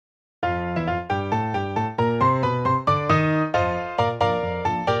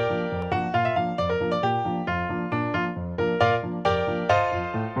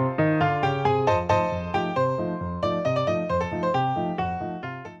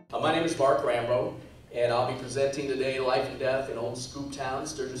My name is Mark Rambow, and I'll be presenting today Life and Death in Old Scooptown,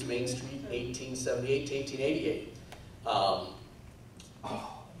 Sturgis, Main Street, 1878 to 1888.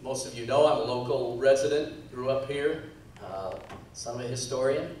 Most of you know I'm a local resident, grew up here, son of a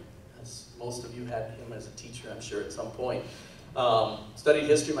historian, as most of you had him as a teacher, I'm sure, at some point. Studied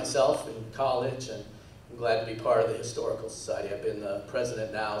history myself in college, and I'm glad to be part of the Historical Society. I've been the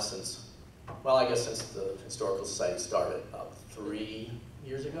president now since, well, I guess since the Historical Society started about 3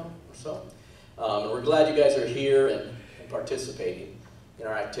 years ago or so. And we're glad you guys are here and participating in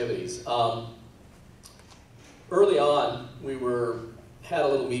our activities. Early on, we had a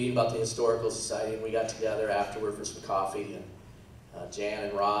little meeting about the Historical Society, and we got together afterward for some coffee, and Jan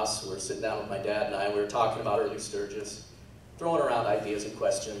and Ross were sitting down with my dad and I, and we were talking about early Sturgis, throwing around ideas and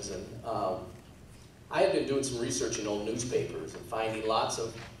questions, and I had been doing some research in old newspapers and finding lots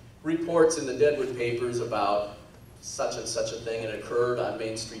of reports in the Deadwood papers about such and such a thing had occurred on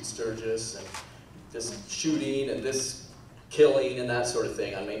Main Street, Sturgis, and this shooting and this killing and that sort of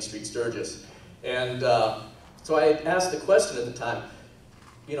thing on Main Street, Sturgis. And so I asked the question at the time,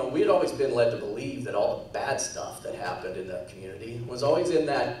 you know, we had always been led to believe that all the bad stuff that happened in the community was always in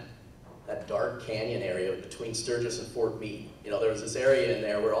that dark canyon area between Sturgis and Fort Meade. You know, there was this area in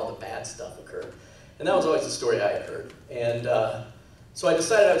there where all the bad stuff occurred. And that was always the story I had heard. And so I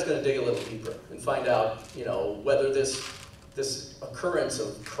decided I was going to dig a little deeper and find out, you know, whether this occurrence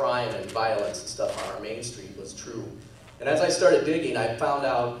of crime and violence and stuff on our Main Street was true. And as I started digging, I found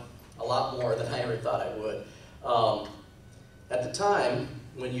out a lot more than I ever thought I would. At the time,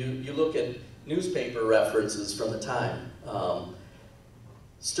 when you look at newspaper references from the time,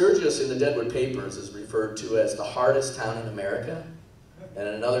 Sturgis in the Deadwood papers is referred to as the hardest town in America, and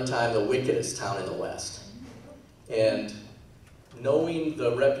at another time, the wickedest town in the West. And knowing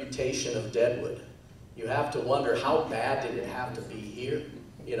the reputation of Deadwood, you have to wonder, how bad did it have to be here,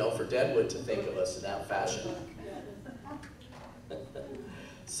 you know, for Deadwood to think of us in that fashion.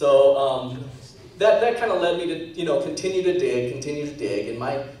 So that kind of led me to, you know, continue to dig, and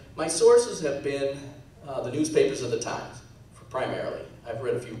my sources have been the newspapers of the times, primarily. I've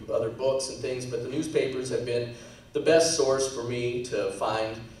read a few other books and things, but the newspapers have been the best source for me to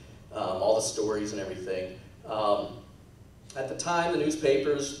find all the stories and everything. At the time, the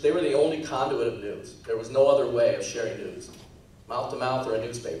newspapers, they were the only conduit of news. There was no other way of sharing news. Mouth to mouth or a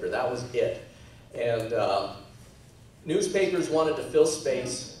newspaper, that was it. And newspapers wanted to fill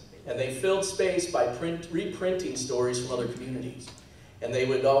space, and they filled space by reprinting stories from other communities. And they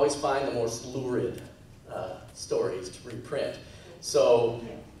would always find the most lurid stories to reprint. So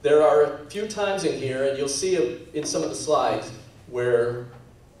there are a few times in here, and you'll see in some of the slides, where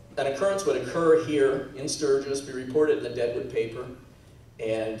an occurrence would occur here in Sturgis, be reported in the Deadwood paper,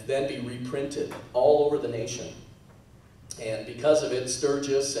 and then be reprinted all over the nation. And because of it,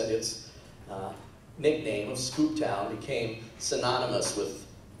 Sturgis and its nickname of Scooptown became synonymous with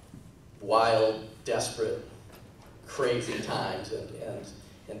wild, desperate, crazy times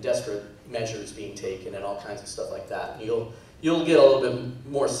and desperate measures being taken and all kinds of stuff like that. And you'll get a little bit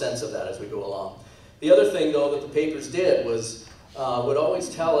more sense of that as we go along. The other thing, though, that the papers did was would always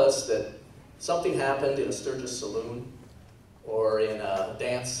tell us that something happened in a Sturgis saloon, or in a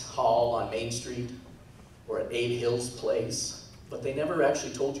dance hall on Main Street, or at Eight Hills Place, but they never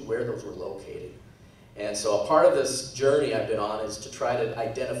actually told you where those were located. And so a part of this journey I've been on is to try to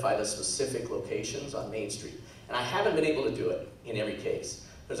identify the specific locations on Main Street. And I haven't been able to do it in every case.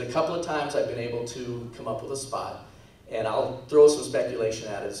 There's a couple of times I've been able to come up with a spot, and I'll throw some speculation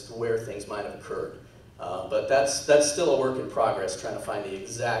at it as to where things might have occurred. But that's still a work in progress, trying to find the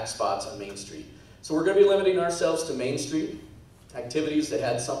exact spots on Main Street. So we're going to be limiting ourselves to Main Street, activities that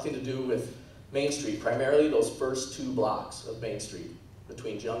had something to do with Main Street, primarily those first 2 blocks of Main Street,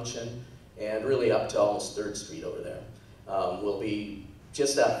 between Junction and really up to almost 3rd Street over there. Will be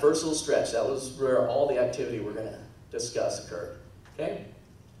just that first little stretch. That was where all the activity we're going to discuss occurred. Okay?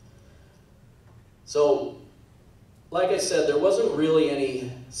 So, like I said, there wasn't really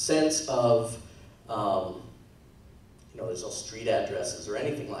any sense of you know, there's no street addresses or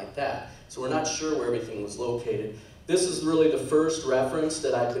anything like that. So we're not sure where everything was located. This is really the first reference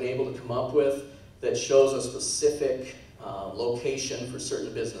that I've been able to come up with that shows a specific location for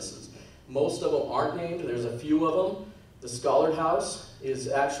certain businesses. Most of them aren't named. There's a few of them. The Scholar House is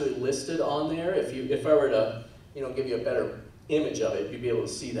actually listed on there. If I were to, you know, give you a better image of it, you'd be able to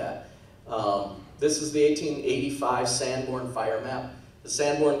see that. This is the 1885 Sanborn fire map. The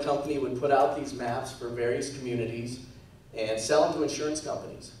Sanborn Company would put out these maps for various communities and sell them to insurance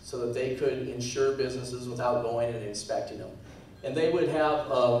companies so that they could insure businesses without going and inspecting them. And they would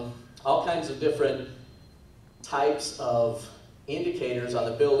have all kinds of different types of indicators on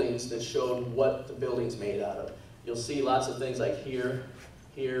the buildings that showed what the building's made out of. You'll see lots of things like here,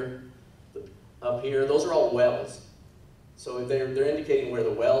 here, up here. Those are all wells. So they're indicating where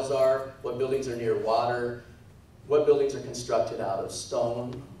the wells are, what buildings are near water, what buildings are constructed out of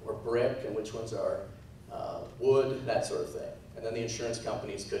stone or brick, and which ones are wood, that sort of thing. And then the insurance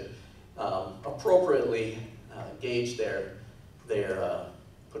companies could appropriately gauge their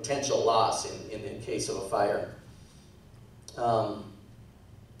potential loss in case of a fire.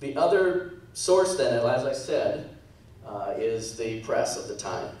 The other source then, as I said, is the press of the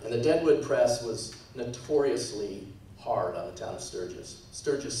time. And the Deadwood press was notoriously hard on the town of Sturgis.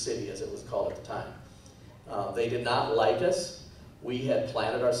 Sturgis City, as it was called at the time. They did not like us. We had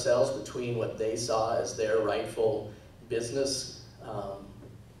planted ourselves between what they saw as their rightful business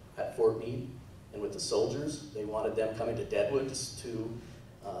at Fort Meade and with the soldiers. They wanted them coming to Deadwood to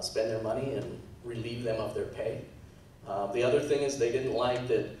spend their money and relieve them of their pay. The other thing is they didn't like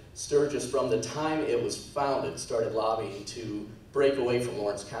that Sturgis, from the time it was founded, started lobbying to break away from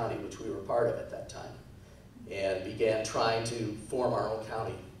Lawrence County, which we were part of at that time, and began trying to form our own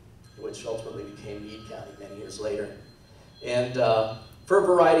county, which ultimately became Meade County many years later. And for a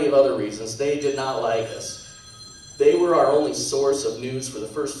variety of other reasons, they did not like us. They were our only source of news for the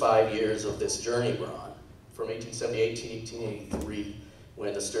first 5 years of this journey we're on, from 1878 to 1883,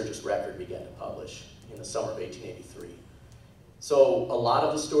 when the Sturgis Record began to publish in the summer of 1883. So a lot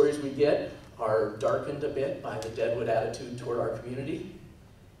of the stories we get are darkened a bit by the Deadwood attitude toward our community.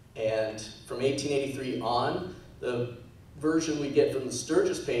 And from 1883 on, the version we get from the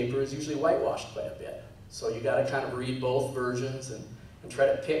Sturgis paper is usually whitewashed quite a bit. So you got to kind of read both versions and try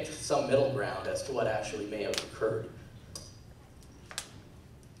to pick some middle ground as to what actually may have occurred.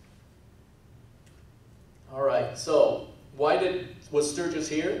 All right, so why was Sturgis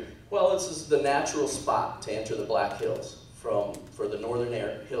here? Well, this is the natural spot to enter the Black Hills for the northern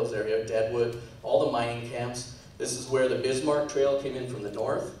hills area, Deadwood, all the mining camps. This is where the Bismarck Trail came in from the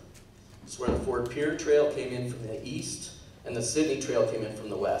north. This is where the Fort Pierre Trail came in from the east, and the Sydney Trail came in from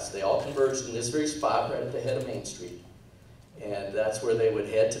the west. They all converged in this very spot right at the head of Main Street. And that's where they would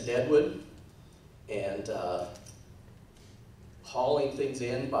head to Deadwood, and hauling things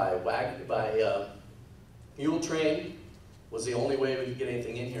in by mule train was the only way we could get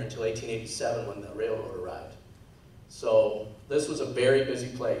anything in here until 1887 when the railroad arrived. So this was a very busy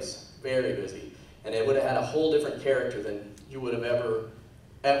place, very busy. And it would have had a whole different character than you would have ever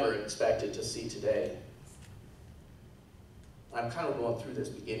expected to see today. I'm kind of going through this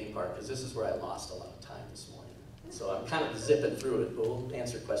beginning part because this is where I lost a lot of time this morning. So I'm kind of zipping through it, but we'll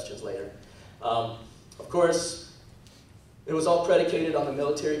answer questions later. Of course, it was all predicated on the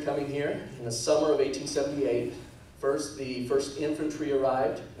military coming here. In the summer of 1878, the 1st Infantry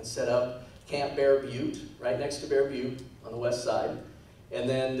arrived and set up Camp Bear Butte, right next to Bear Butte on the west side. And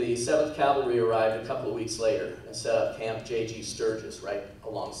then the 7th Cavalry arrived a couple of weeks later and set up Camp J.G. Sturgis right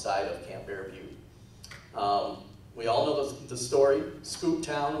alongside of Camp Bear Butte. We all know the story.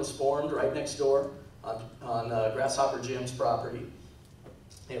 Scooptown was formed right next door on Grasshopper Jim's property.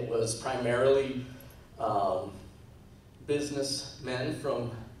 It was primarily businessmen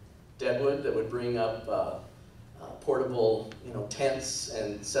from Deadwood that would bring up portable, tents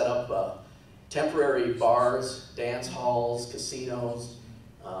and set up temporary bars, dance halls, casinos,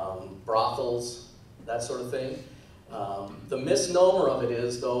 brothels, that sort of thing. The misnomer of it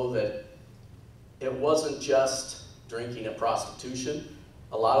is, though, that it wasn't just drinking and prostitution.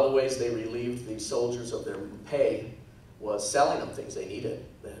 A lot of the ways they relieved the soldiers of their pay was selling them things they needed.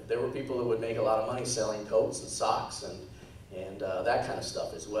 There were people that would make a lot of money selling coats and socks and that kind of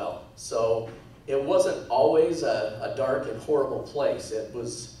stuff as well. So it wasn't always a dark and horrible place. It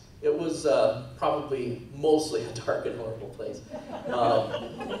was probably mostly a dark and horrible place.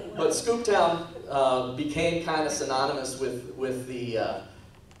 But Scooptown became kind of synonymous with the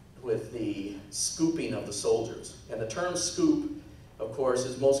scooping of the soldiers. And the term scoop, of course,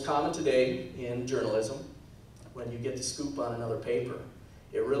 is most common today in journalism. When you get the scoop on another paper,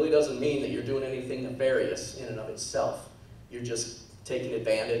 it really doesn't mean that you're doing anything nefarious in and of itself. You're just taking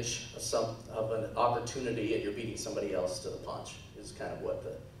advantage of an opportunity and you're beating somebody else to the punch, is kind of what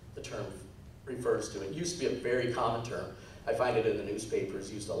the term refers to. It used to be a very common term. I find it in the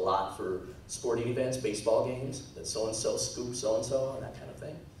newspapers, used a lot for sporting events, baseball games, that so-and-so scooped so-and-so and that kind of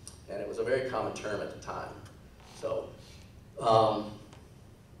thing. And it was a very common term at the time. So,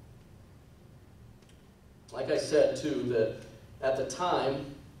 like I said too, that at the time,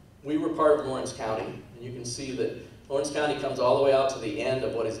 we were part of Lawrence County, and you can see that Lawrence County comes all the way out to the end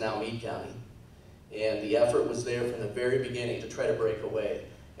of what is now Meade County. And the effort was there from the very beginning to try to break away.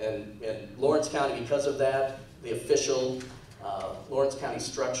 And Lawrence County, because of that, the official Lawrence County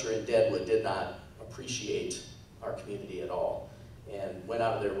structure in Deadwood did not appreciate our community at all, and went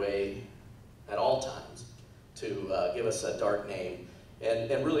out of their way at all times to give us a dark name,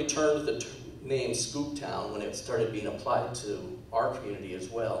 and really turned the name Scooptown, when it started being applied to our community as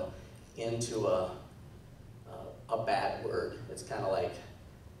well, into a bad word. It's kind of like,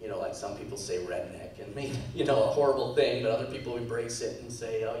 you know, like some people say redneck and mean, you know, a horrible thing, but other people embrace it and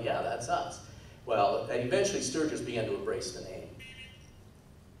say, oh yeah, that's us. Well, eventually Sturgis began to embrace the name.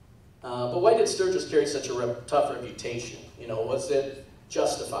 But why did Sturgis carry such a tough reputation? You know, was it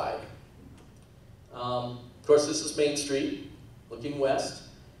justified? Of course, this is Main Street, looking west.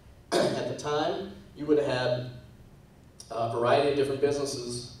 At the time, you would have had a variety of different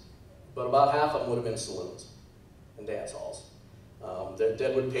businesses, but about half of them would have been saloons and dance halls. The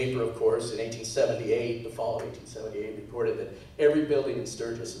Deadwood paper, of course, in 1878, the fall of 1878, reported that every building in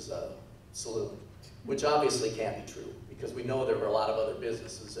Sturgis is a saloon, which obviously can't be true, because we know there were a lot of other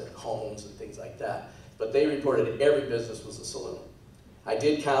businesses and homes and things like that, but they reported that every business was a saloon. I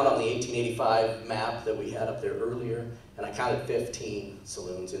did count on the 1885 map that we had up there earlier, and I counted 15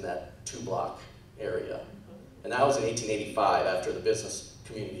 saloons in that 2-block area. And that was in 1885, after the business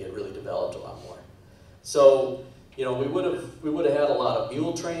community had really developed a lot more. So, you know, we would have had a lot of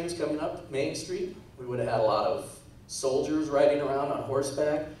mule trains coming up Main Street. We would have had a lot of soldiers riding around on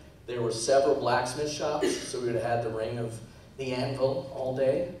horseback. There were several blacksmith shops, so we would have had the ring of the anvil all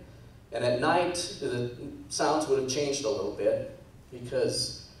day. And at night, the sounds would have changed a little bit,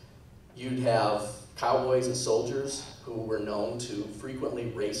 because you'd have cowboys and soldiers who were known to frequently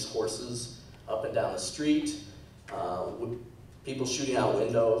race horses up and down the street, people shooting out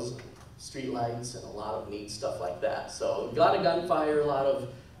windows, street lights, and a lot of neat stuff like that. So a lot of gunfire, a lot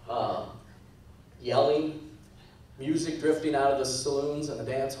of yelling, music drifting out of the saloons and the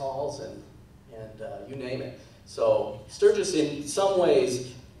dance halls, and you name it. So Sturgis, in some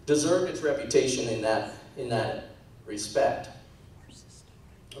ways, deserved its reputation in that respect.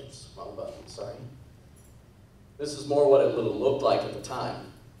 Oops, wrong button, sorry. This is more what it would have looked like at the time.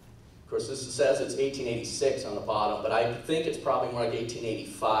 Of course, this says it's 1886 on the bottom, but I think it's probably more like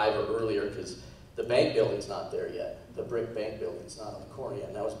 1885 or earlier, because the bank building's not there yet. The brick bank building's not on the corner yet,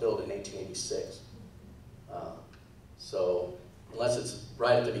 and that was built in 1886. So, unless it's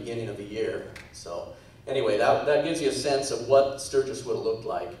right at the beginning of the year. So, anyway, that gives you a sense of what Sturgis would have looked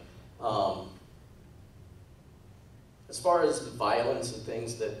like. As far as the violence and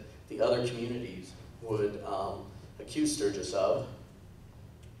things that the other communities would accuse Sturgis of,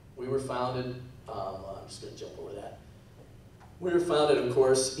 we were founded, I'm just going to jump over that. We were founded, of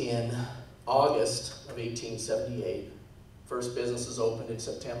course, in August of 1878. First businesses opened in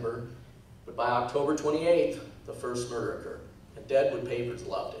September, but by October 28th, the first murder occurred. And Deadwood papers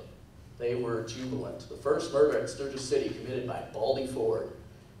loved it. They were jubilant. The first murder at Sturgis City committed by Baldy Ford,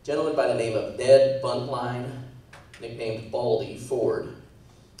 a gentleman by the name of Ned Buntline, nicknamed Baldy Ford.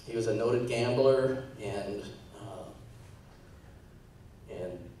 He was a noted gambler and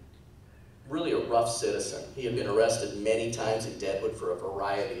really a rough citizen. He had been arrested many times in Deadwood for a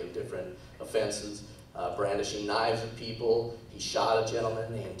variety of different offenses, brandishing knives at people. He shot a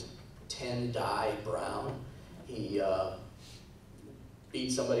gentleman named Dye Brown. He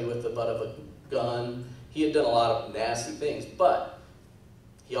beat somebody with the butt of a gun. He had done a lot of nasty things, but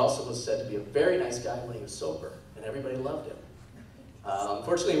he also was said to be a very nice guy when he was sober, and everybody loved him.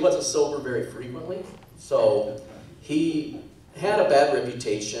 Unfortunately, he wasn't sober very frequently, so he had a bad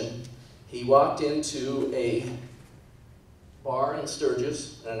reputation. He walked into a bar in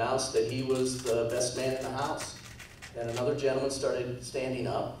Sturgis and announced that he was the best man in the house. And another gentleman started standing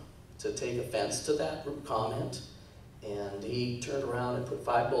up to take offense to that comment, and he turned around and put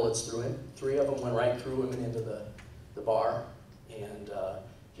 5 bullets through him. 3 of them went right through him and into the bar, and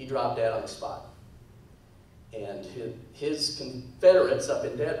he dropped dead on the spot. And his Confederates up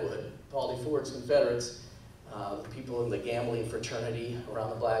in Deadwood, Baldy Ford's Confederates, the people in the gambling fraternity around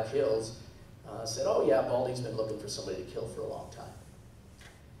the Black Hills, said, oh yeah, Baldy's been looking for somebody to kill for a long time.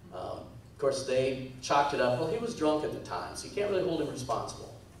 Of course, they chalked it up, well, he was drunk at the time, so you can't really hold him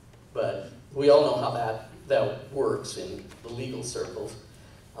responsible. But we all know how that works in the legal circles.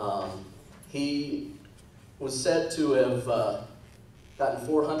 He was said to have gotten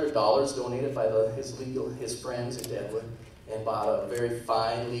 $400 donated by his friends in Deadwood, and bought a very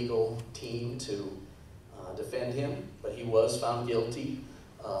fine legal team to defend him, but he was found guilty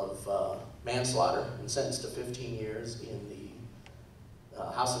of manslaughter and sentenced to 15 years in the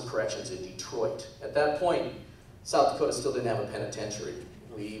House of Corrections in Detroit. At that point, South Dakota still didn't have a penitentiary.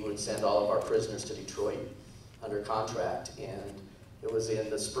 We would send all of our prisoners to Detroit under contract, and It was in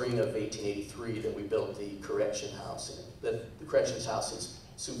the spring of 1883 that we built the correction house, that the corrections house in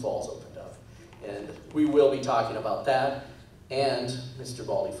Sioux Falls opened up. And we will be talking about that and Mr.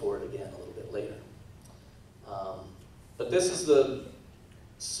 Baldy Ford again a little bit later. But this is the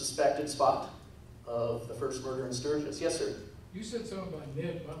suspected spot of the first murder in Sturgis. Yes, sir? You said something about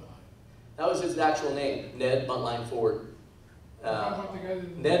Ned Buntline. That was his actual name, Ned Buntline Ford.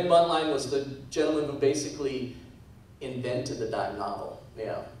 Ned Ned Buntline was the gentleman who basically invented the dime novel.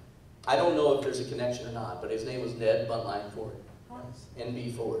 Yeah. I don't know if there's a connection or not, but his name was Ned Buntline Ford.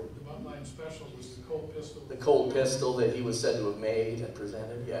 N.B. Ford. The Buntline special was the cold pistol. The cold pistol that he was said to have made and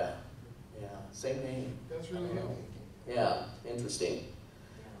presented. Yeah. Yeah. Same name. That's really him. Yeah. Interesting.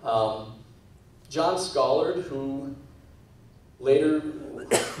 John Scollard, who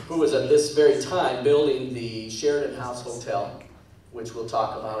was at this very time building the Sheridan House Hotel, which we'll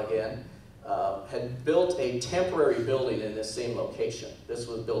talk about again, had built a temporary building in this same location. This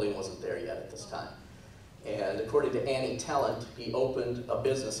building wasn't there yet at this time. And according to Annie Talent, he opened a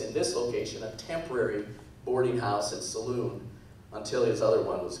business in this location, a temporary boarding house and saloon, until his other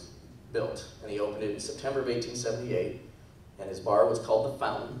one was built. And he opened it in September of 1878, and his bar was called The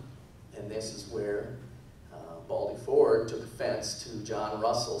Fountain. And this is where Baldy Ford took offense to John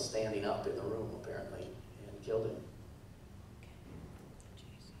Russell standing up in the room, apparently, and killed him.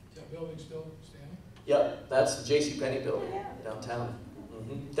 Is that building still standing? Yep, that's the J.C. Penney building downtown.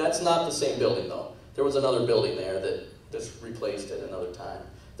 That's not the same building, though. There was another building there that just replaced it another time.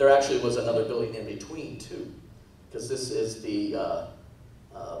 There actually was another building in between, too, because this is the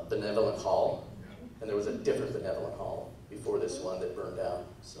Benevolent Hall, and there was a different Benevolent Hall before this one that burned down.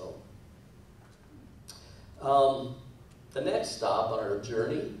 So, the next stop on our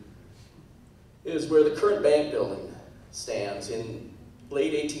journey is where the current bank building stands. In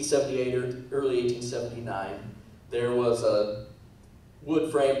late 1878 or early 1879, there was a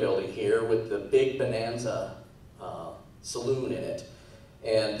wood frame building here with the big Bonanza saloon in it.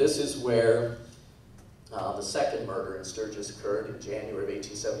 And this is where the second murder in Sturgis occurred in January of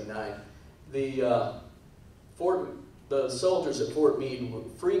 1879. The soldiers at Fort Meade were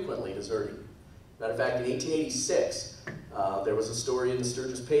frequently deserting. Matter of fact, in 1886, there was a story in the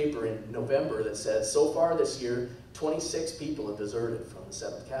Sturgis paper in November that said, so far this year, 26 people have deserted from the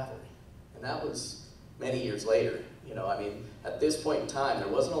 7th Cavalry. And that was many years later. You know, I mean, at this point in time, there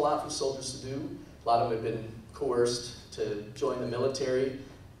wasn't a lot for soldiers to do. A lot of them had been coerced to join the military,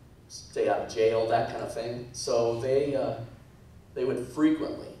 stay out of jail, that kind of thing. So they would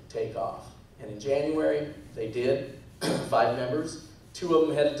frequently take off. And in January, they did, 5 members. 2 of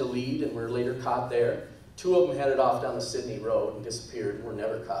them headed to Meade and were later caught there. 2 of them headed off down the Sydney Road and disappeared and were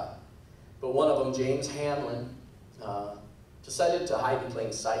never caught. But one of them, James Hanlon, decided to hide in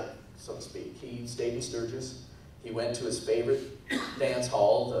plain sight, so to speak. He stayed in Sturgis. He went to his favorite dance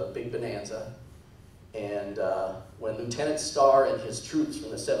hall, the Big Bonanza. And when Lieutenant Starr and his troops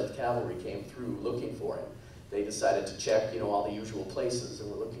from the 7th Cavalry came through looking for him, they decided to check, all the usual places, and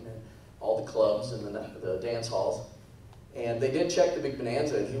were looking at all the clubs and the dance halls. And they did check the Big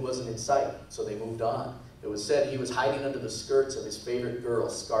Bonanza, and he wasn't in sight, so they moved on. It was said he was hiding under the skirts of his favorite girl,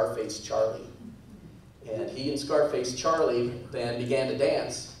 Scarface Charlie. And he and Scarface Charlie then began to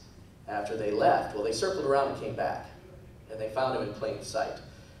dance after they left. Well, they circled around and came back, and they found him in plain sight.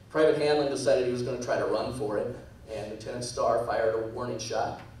 Private Hanlon decided he was going to try to run for it, and Lieutenant Starr fired a warning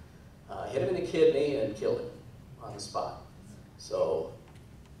shot, hit him in the kidney, and killed him on the spot. So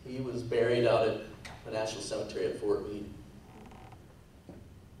he was buried out at the National Cemetery at Fort Meade.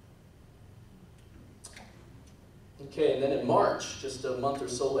 Okay, and then in March, just a month or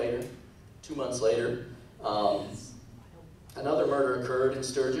so later, 2 months later, another murder occurred in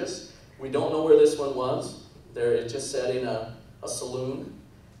Sturgis. We don't know where this one was. It just said in a saloon.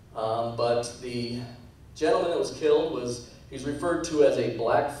 But the gentleman that was killed he's referred to as a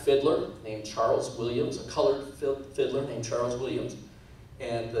black fiddler named Charles Williams, a colored fiddler named Charles Williams.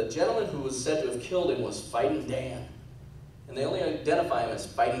 And the gentleman who was said to have killed him was Fighting Dan. And they only identify him as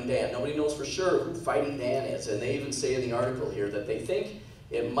Fighting Dan. Nobody knows for sure who Fighting Dan is. And they even say in the article here that they think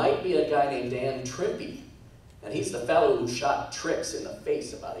it might be a guy named Dan Trimpe. And he's the fellow who shot Trix in the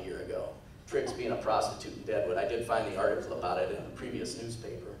face about a year ago. Trix being a prostitute in Deadwood. I did find the article about it in a previous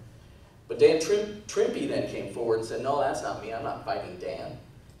newspaper. But Dan Trimpe then came forward and said, no, that's not me. I'm not Fighting Dan.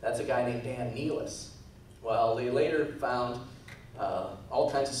 That's a guy named Dan Nealis. Well, they later found all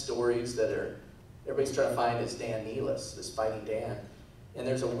kinds of stories that everybody's trying to find is Dan Nealis, this Fighting Dan. And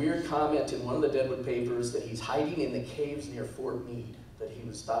there's a weird comment in one of the Deadwood papers that he's hiding in the caves near Fort Meade, that he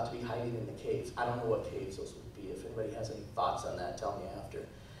was thought to be hiding in the caves. I don't know what caves those would be. If anybody has any thoughts on that, tell me after.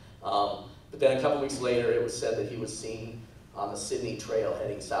 But then a couple weeks later, it was said that he was seen on the Sydney Trail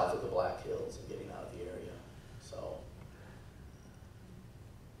heading south of the Black Hills and getting out of the area. So,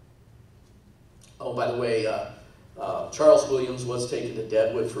 oh, by the way, Charles Williams was taken to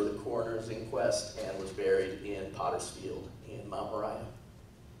Deadwood for the coroner's inquest and was buried in Pottersfield in Mount Moriah.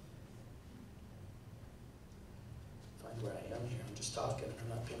 Find where I am here. I'm just talking. I'm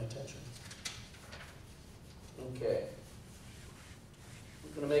not paying attention. Okay.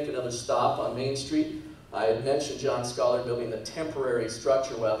 We're going to make another stop on Main Street. I had mentioned John Scholar building the temporary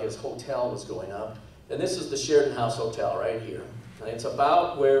structure while his hotel was going up. And this is the Sheridan House Hotel right here. And it's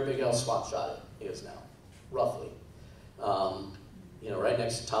about where Big Al Swap Shot is now, roughly. You know, right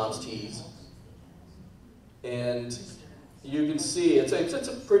next to Tom's Teas. And you can see it's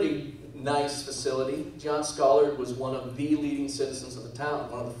a pretty nice facility. John Scholar was one of the leading citizens of the town,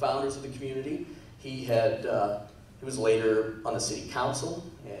 one of the founders of the community. He was later on the city council,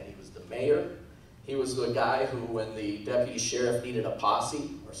 and he was the mayor. He was the guy who, when the deputy sheriff needed a posse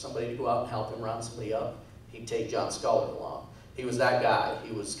or somebody to go out and help him round somebody up, he'd take John Scholar along. He was that guy.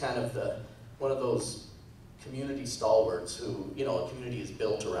 He was kind of one of those community stalwarts who, you know, a community is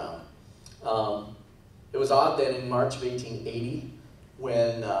built around. It was odd that in March of 1880,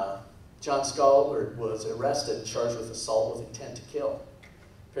 when John Scholar was arrested and charged with assault with intent to kill.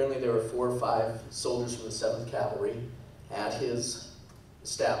 Apparently there were 4 or 5 soldiers from the 7th Cavalry at his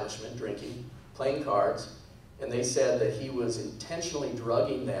establishment drinking, playing cards, and they said that he was intentionally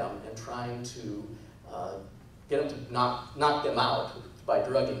drugging them and trying to get them to knock them out by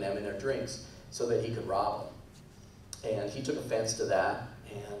drugging them in their drinks so that he could rob them. And he took offense to that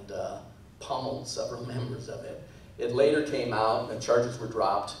and pummeled several members of it. It later came out, and charges were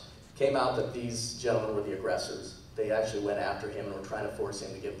dropped, came out that these gentlemen were the aggressors. They actually went after him and were trying to force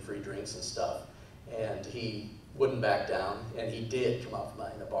him to give him free drinks and stuff. And he wouldn't back down, and he did come out from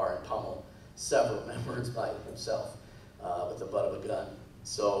behind the bar and pummel several members by himself with the butt of a gun.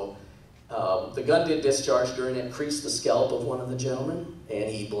 So the gun did discharge during it, creased the scalp of one of the gentlemen, and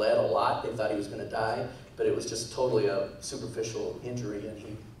he bled a lot. They thought he was going to die, but it was just totally a superficial injury, and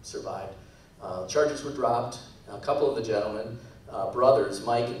he survived. Charges were dropped. A couple of the gentlemen, brothers,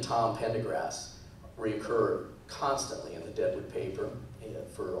 Mike and Tom Pendergrass, reoccur constantly in the Deadwood paper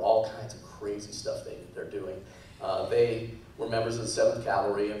for all kinds of crazy stuff they're doing. They were members of the 7th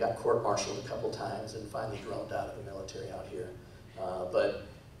Cavalry and got court-martialed a couple times and finally droned out of the military out here. But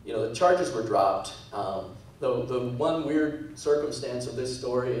you know, the charges were dropped. The one weird circumstance of this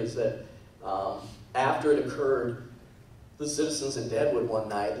story is that after it occurred, the citizens in Deadwood one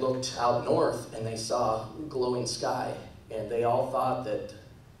night looked out north and they saw glowing sky, and they all thought that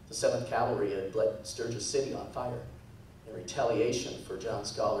the 7th Cavalry had lit Sturgis City on fire in retaliation for John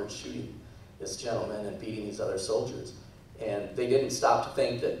Scholar shooting this gentleman and beating these other soldiers. And they didn't stop to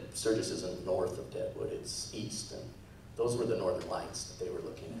think that Sturgis isn't north of Deadwood, it's east, and those were the northern lights that they were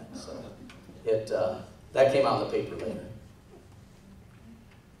looking at. So that came out in the paper later.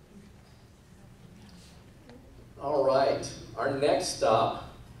 All right, our next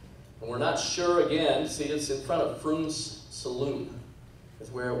stop, and we're not sure again, see it's in front of Froom's Saloon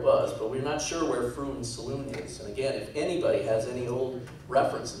is where it was, but we're not sure where Froom's Saloon is. And again, if anybody has any old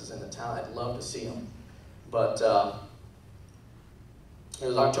references in the town, I'd love to see them. But it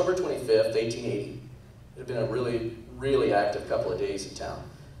was October 25th, 1880. It had been a really, really active couple of days in town.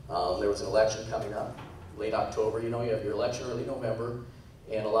 There was an election coming up, late October. You know, you have your election early November,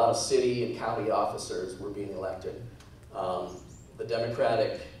 and a lot of city and county officers were being elected. The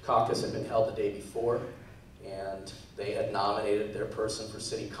Democratic caucus had been held the day before, and they had nominated their person for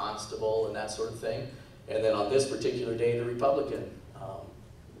city constable and that sort of thing. And then on this particular day, the Republican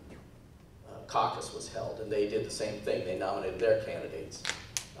caucus was held, and they did the same thing. They nominated their candidates.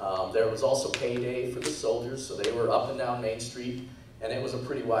 There was also payday for the soldiers, so they were up and down Main Street, and it was a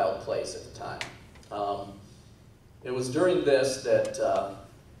pretty wild place at the time. It was during this that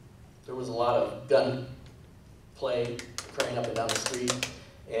there was a lot of gun play occurring up and down the street,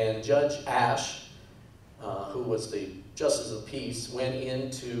 and Judge Ash, who was the Justice of the Peace, went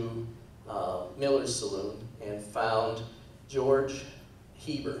into Miller's Saloon and found George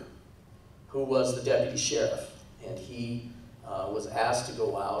Heber, who was the deputy sheriff, and he was asked to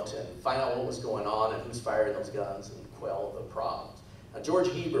go out and find out what was going on and who's firing those guns and quell the problems. Now, George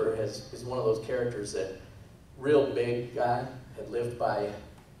Heber is one of those characters that, real big guy, had lived by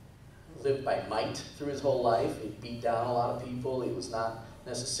might through his whole life. He beat down a lot of people. He was not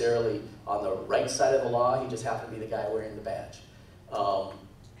necessarily on the right side of the law. He just happened to be the guy wearing the badge.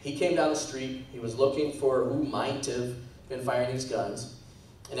 He came down the street. He was looking for who might have been firing these guns.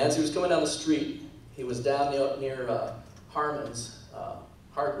 And as he was coming down the street, he was down near Harmon's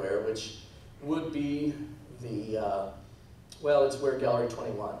Hardware, which would be the Well, it's where Gallery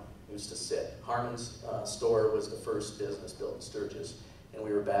 21 used to sit. Harmon's store was the first business built in Sturgis, and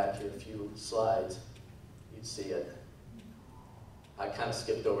we were back here a few slides. You'd see it. I kind of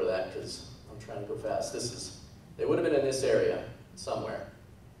skipped over that because I'm trying to go fast. They would have been in this area somewhere.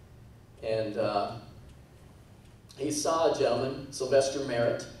 And he saw a gentleman, Sylvester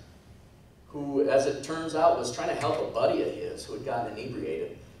Merritt, who, as it turns out, was trying to help a buddy of his who had gotten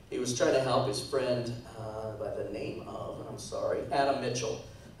inebriated. He was trying to help his friend by the name of, and I'm sorry, Adam Mitchell,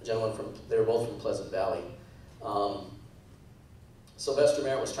 a gentleman they were both from Pleasant Valley. Sylvester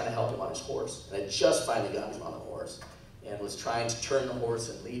Merritt was trying to help him on his horse, and had just finally gotten him on the horse, and was trying to turn the horse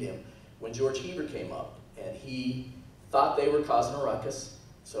and lead him when George Heber came up, and he thought they were causing a ruckus,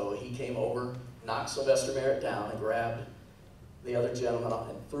 so he came over, knocked Sylvester Merritt down, and grabbed the other gentleman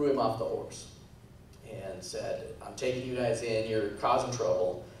and threw him off the horse, and said, "I'm taking you guys in, you're causing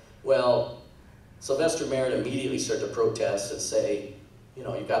trouble." Well, Sylvester Merritt immediately started to protest and say, "You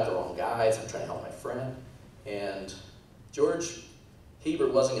know, you've got the wrong guys, I'm trying to help my friend." And George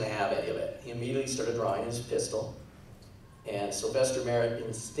Heber wasn't going to have any of it. He immediately started drawing his pistol, and Sylvester Merritt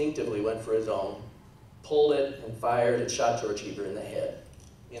instinctively went for his own, pulled it, and fired and shot George Heber in the head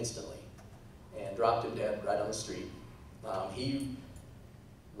instantly, and dropped him dead right on the street. He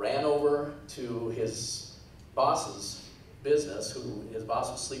ran over to his boss's business, his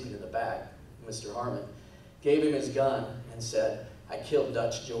boss was sleeping in the back, Mr. Harmon, gave him his gun and said, "I killed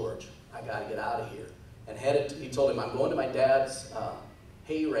Dutch George. I got to get out of here." And he told him, "I'm going to my dad's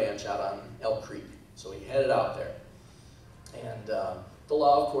hay ranch out on Elk Creek." So he headed out there. And the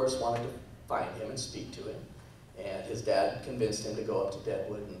law, of course, wanted to find him and speak to him. And his dad convinced him to go up to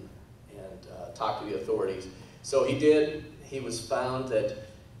Deadwood and talk to the authorities. So he did. He was found that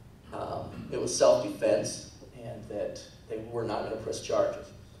it was self-defense and that they were not going to press charges.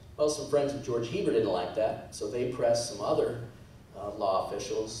 Well, some friends of George Heber didn't like that, so they pressed some other law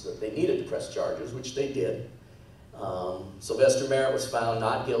officials that they needed to press charges, which they did. Sylvester Merritt was found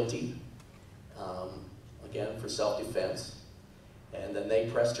not guilty, again, for self-defense. And then they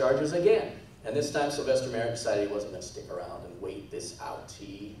pressed charges again. And this time Sylvester Merritt decided he wasn't going to stick around and wait this out.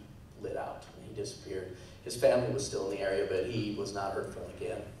 He lit out and he disappeared. His family was still in the area, but he was not heard from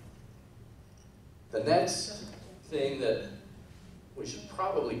again. The next thing that we should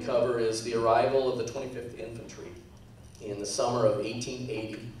probably cover is the arrival of the 25th Infantry. In the summer of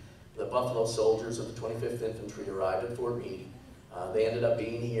 1880, the Buffalo soldiers of the 25th Infantry arrived at Fort Meade. They ended up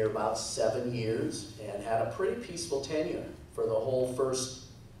being here about 7 years and had a pretty peaceful tenure for the whole first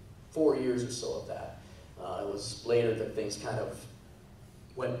 4 years or so of that. It was later that things kind of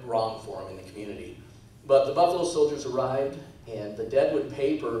went wrong for them in the community. But the Buffalo soldiers arrived, and the Deadwood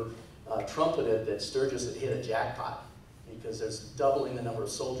paper trumpeted that Sturgis had hit a jackpot because there's doubling the number of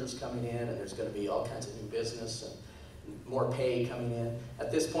soldiers coming in, and there's going to be all kinds of new business and more pay coming in.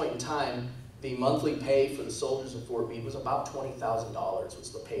 At this point in time, the monthly pay for the soldiers of Fort Meade was about $20,000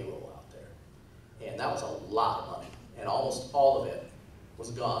 was the payroll out there. And that was a lot of money, and almost all of it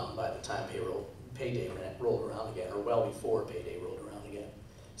was gone by the time payday rolled around again, or well before payday rolled around again.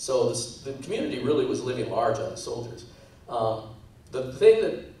 So the community really was living large on the soldiers. The thing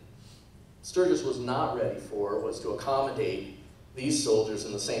that Sturgis was not ready for was to accommodate these soldiers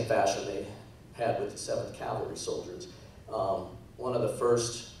in the same fashion they had with the 7th Cavalry soldiers. One of the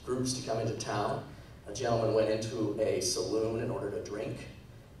first groups to come into town, a gentleman went into a saloon in order to drink,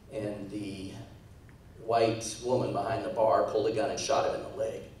 and the white woman behind the bar pulled a gun and shot him in the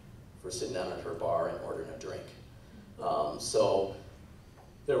leg for sitting down at her bar and ordering a drink. So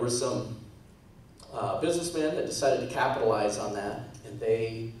there were some businessmen that decided to capitalize on that, and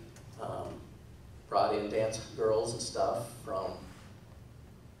they brought in dance girls and stuff from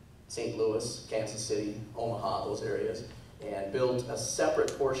St. Louis, Kansas City, Omaha, those areas, and built a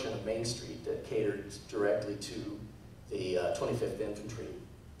separate portion of Main Street that catered directly to the 25th Infantry.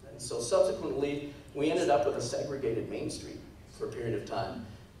 And so subsequently, we ended up with a segregated Main Street for a period of time.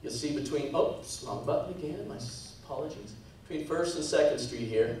 You'll see between, oops, wrong button again, my apologies. Between 1st and 2nd Street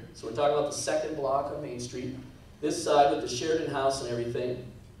here. So we're talking about the second block of Main Street. This side with the Sheridan House and everything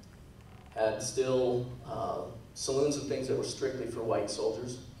had still saloons and things that were strictly for white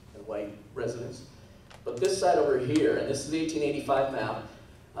soldiers and white residents. But this side over here, and this is the 1885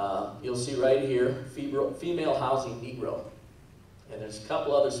 map, you'll see right here, female housing Negro. And there's a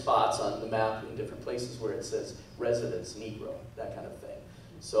couple other spots on the map in different places where it says residence Negro, that kind of thing.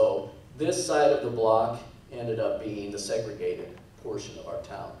 So this side of the block ended up being the segregated portion of our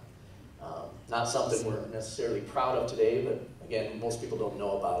town. Not something we're necessarily proud of today, but again, most people don't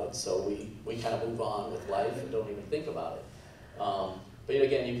know about it, so we kind of move on with life and don't even think about it. But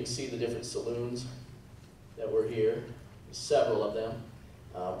again, you can see the different saloons that were here. several of them.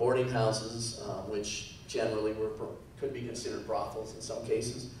 Boarding houses, which generally could be considered brothels in some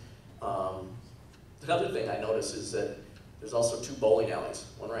cases. The other thing I noticed is that there's also 2 bowling alleys,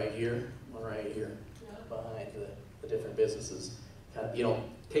 one right here, behind the different businesses. Kind of, you don't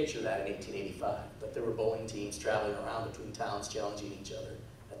picture that in 1885, but there were bowling teams traveling around between towns, challenging each other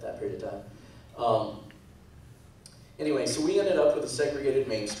at that period of time. Anyway, so we ended up with a segregated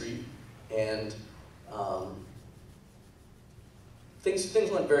Main Street, and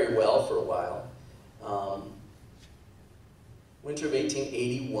things went very well for a while. Winter of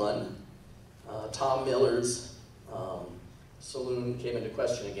 1881, Tom Miller's saloon came into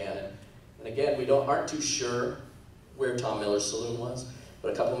question again, and again we aren't too sure where Tom Miller's saloon was,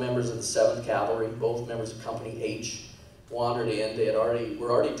 but a couple members of the 7th Cavalry, both members of Company H, wandered in. They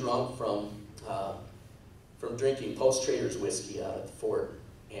were already drunk from drinking post-traders whiskey out at the fort,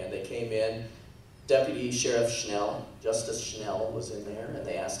 and they came in. Deputy Sheriff Schnell, Justice Schnell, was in there, and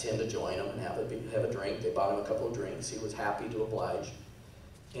they asked him to join them and have a drink. They bought him a couple of drinks. He was happy to oblige.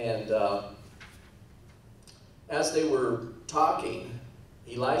 And as they were talking,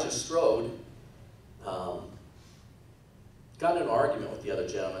 Elijah Strode got in an argument with the other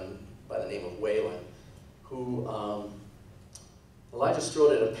gentleman by the name of Whalen, who Elijah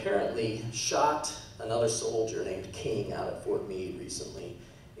Strode had apparently shot another soldier named King out at Fort Meade recently.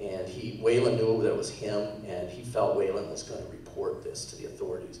 And Whalen knew that it was him, and he felt Whalen was going to report this to the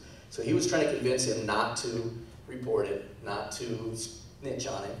authorities. So he was trying to convince him not to report it, not to snitch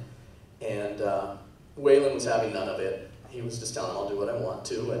on him. And Whalen was having none of it. He was just telling him, I'll do what I want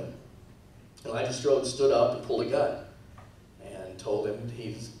to. And Elijah Strode stood up and pulled a gun and told him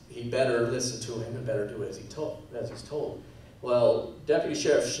he better listen to him and better do as he's told. Well, Deputy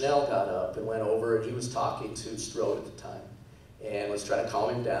Sheriff Schnell got up and went over, and he was talking to Strode at the time and was trying to calm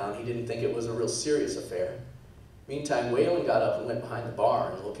him down. He didn't think it was a real serious affair. Meantime, Whalen got up and went behind the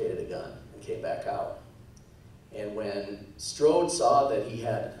bar and located a gun and came back out. And when Strode saw that he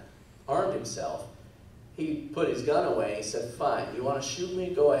had armed himself, he put his gun away. He said, fine, you want to shoot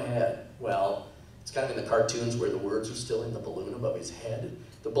me? Go ahead. Well, it's kind of in the cartoons where the words are still in the balloon above his head.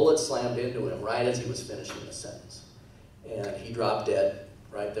 The bullet slammed into him right as he was finishing the sentence. And he dropped dead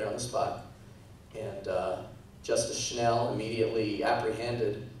right there on the spot. And Justice Schnell immediately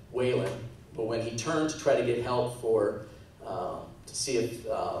apprehended Whalen, but when he turned to try to get help to see if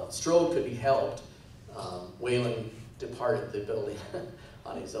Strode could be helped, Whalen departed the building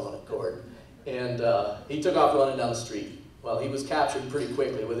on his own accord. And he took off running down the street. Well, he was captured pretty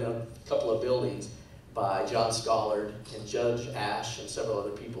quickly within a couple of buildings by John Scollard and Judge Ash and several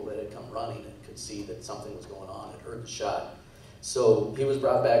other people that had come running and could see that something was going on and heard the shot. So he was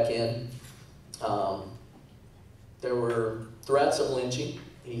brought back in. There were threats of lynching.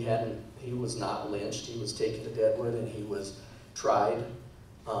 He was not lynched. He was taken to Deadwood and he was tried.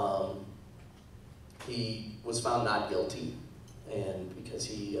 He was found not guilty, and because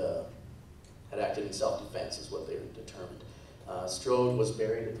he had acted in self-defense is what they determined. Strode was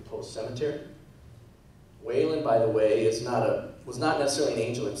buried at the Post Cemetery. Whalen, by the way, was not necessarily an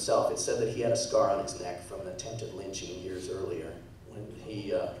angel himself. It said that he had a scar on his neck from an attempted lynching years earlier when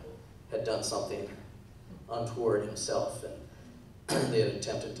he had done something untoward himself, and they had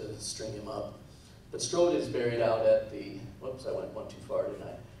attempted to string him up. But Strode is buried out at the, whoops, I went one too far, didn't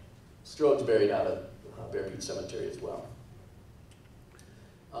I? Strode's buried out at Bear Butte Cemetery as well.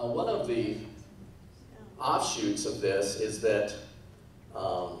 One of the offshoots of this is that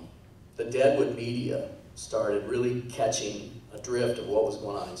the Deadwood media started really catching a drift of what was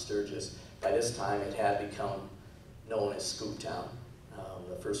going on in Sturgis. By this time, it had become known as Scooptown.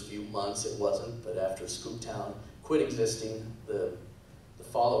 The first few months it wasn't, but after Scooptown quit existing, the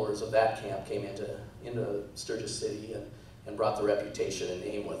followers of that camp came into Sturgis City and brought the reputation and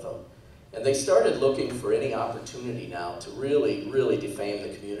name with them. And they started looking for any opportunity now to really, really defame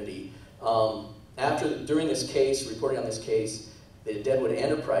the community. During this case, reporting on this case, the Deadwood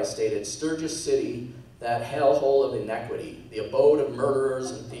Enterprise stated, Sturgis City, that hellhole of inequity, the abode of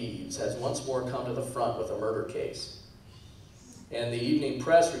murderers and thieves, has once more come to the front with a murder case. And the Evening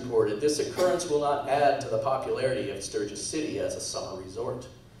Press reported, this occurrence will not add to the popularity of Sturgis City as a summer resort,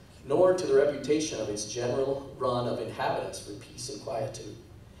 nor to the reputation of its general run of inhabitants for peace and quietude.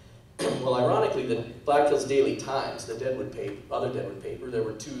 Well, ironically, the Black Hills Daily Times, the other Deadwood paper, there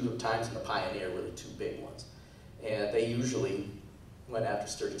were two Times and the Pioneer were the two big ones. And they usually went after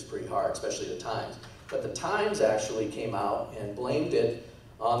Sturgis pretty hard, especially the Times. But the Times actually came out and blamed it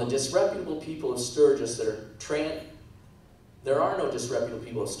on the disreputable people of Sturgis that are There are no disreputable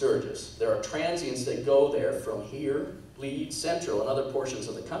people of Sturgis. There are transients that go there from here, Leeds, Central, and other portions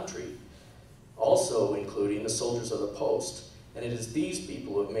of the country. also including the soldiers of the post. And it is these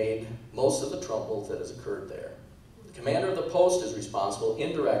people who have made most of the trouble that has occurred there. The commander of the post is responsible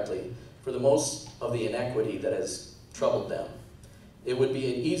indirectly for the most of the inequity that has troubled them. It would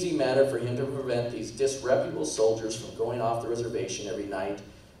be an easy matter for him to prevent these disreputable soldiers from going off the reservation every night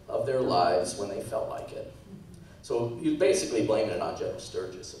of their lives when they felt like it. So you're basically blaming it on General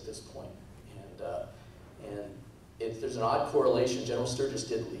Sturgis at this point. And there's an odd correlation. General Sturgis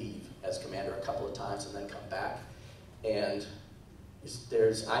did leave as commander a couple of times and then come back. And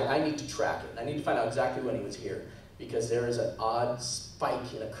I need to track it. I need to find out exactly when he was here, because there is an odd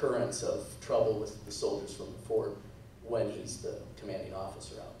spike in occurrence of trouble with the soldiers from the fort when he's the commanding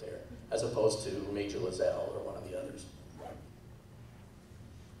officer out there, as opposed to Major Lazelle or one of the others.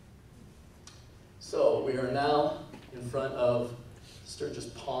 So we are now in front of Sturgis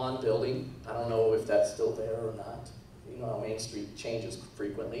Pond building. I don't know if that's still there or not. You know how Main Street changes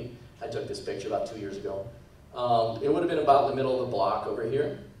frequently. I took this picture about 2 years ago. It would have been about the middle of the block over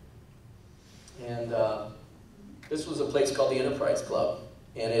here. And this was a place called the Enterprise Club.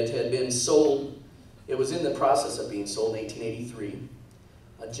 And it had been sold, it was in the process of being sold in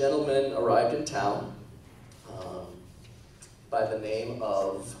 1883. A gentleman arrived in town by the name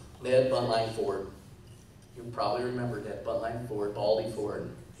of Ned Buntline Ford. You probably remember Ned Buntline Ford, Baldy Ford.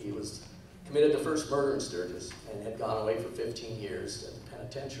 He was committed the first murder in Sturgis and had gone away for 15 years in the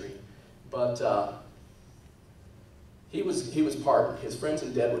penitentiary. But he was pardoned. His friends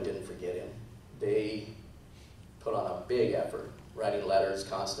in Deadwood didn't forget him. They put on a big effort, writing letters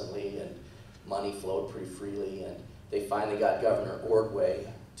constantly, and money flowed pretty freely, and they finally got Governor Ordway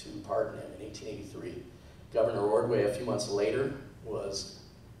to pardon him in 1883. Governor Ordway, a few months later, was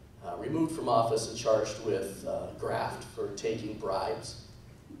removed from office and charged with graft for taking bribes.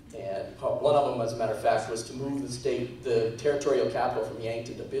 And one of them, as a matter of fact, was to move the territorial capital from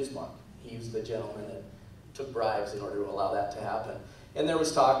Yankton to Bismarck. He was the gentleman that took bribes in order to allow that to happen. And there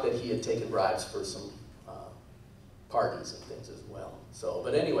was talk that he had taken bribes for some pardons and things as well. So,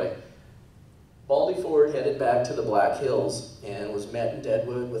 but anyway, Baldy Ford headed back to the Black Hills and was met in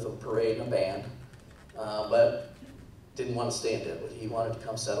Deadwood with a parade and a band, but didn't want to stay in Deadwood. He wanted to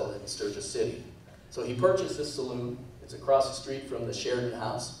come settle in Sturgis City. So he purchased this saloon. It's across the street from the Sheridan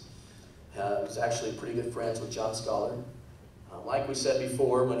House. He was actually pretty good friends with John Scholar. Like we said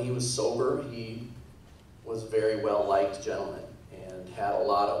before, when he was sober, he was a very well-liked gentleman and had a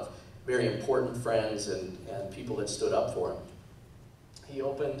lot of very important friends and people that stood up for him. He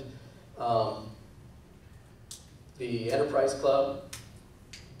opened the Enterprise Club,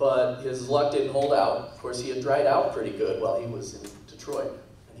 but his luck didn't hold out. Of course, he had dried out pretty good while he was in Detroit,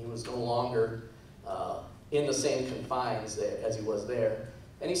 and he was no longer in the same confines as he was there,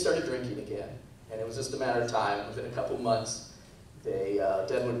 and he started drinking again. And it was just a matter of time. Within a couple months, the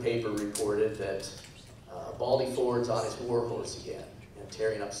Deadwood paper reported that Baldy Ford's on his war horse again and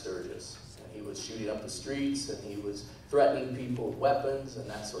tearing up Sturgis. And he was shooting up the streets, and he was threatening people with weapons and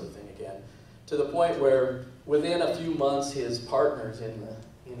that sort of thing again, to the point where within a few months, his partners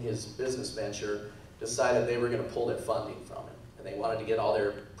in his business venture decided they were going to pull their funding from him, and they wanted to get all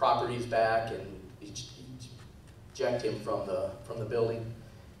their properties back and eject him from the building.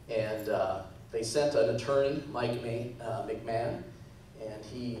 And they sent an attorney, Mike McMahon, and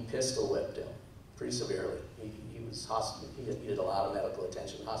he pistol whipped him pretty severely. He needed a lot of medical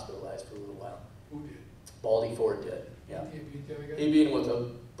attention, hospitalized for a little while. Who did? Baldy Ford did, yeah. He beat the other guy? He beat him with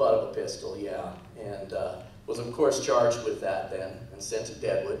the butt of a pistol, yeah. And was of course charged with that then and sent to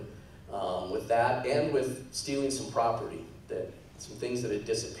Deadwood with that, and with stealing some property, some things that had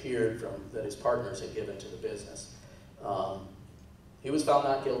disappeared that his partners had given to the business. He was found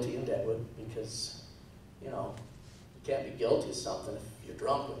not guilty in Deadwood because, you know, you can't be guilty of something if you're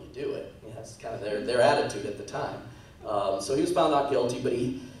drunk when you do it. You know, that's kind of their attitude at the time. So he was found not guilty, but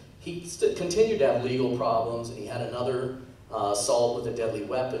he continued to have legal problems, and he had another assault with a deadly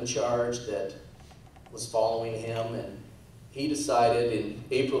weapon charge that was following him, and he decided in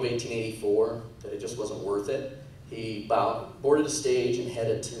April of 1884 that it just wasn't worth it. He boarded a stage and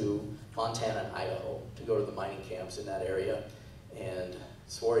headed to Montana and Idaho to go to the mining camps in that area, and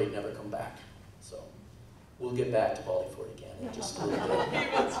swore he'd never come back. So we'll get back to Baldy Ford again in just a little bit.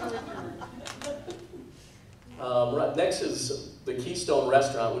 Right next is the Keystone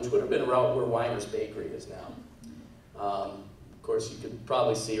Restaurant, which would have been around where Weiner's Bakery is now. Of course, you could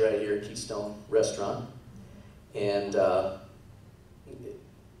probably see right here, Keystone Restaurant. And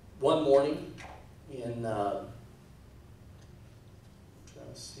one morning in, I'm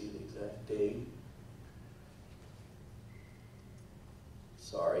trying to see the exact date.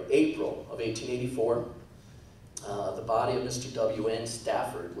 Sorry, April of 1884, the body of Mr. W.N.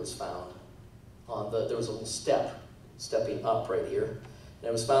 Stafford was found there was a little stepping up right here. And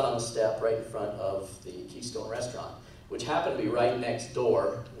it was found on the step right in front of the Keystone Restaurant, which happened to be right next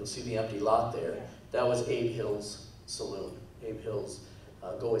door. You'll see the empty lot there. That was Abe Hill's saloon, Abe Hill's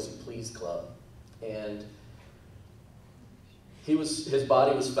Go As You Please Club. And his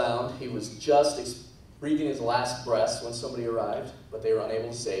body was found. He was just breathing his last breaths when somebody arrived, but they were unable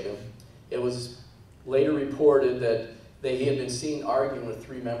to save him. It was later reported that he had been seen arguing with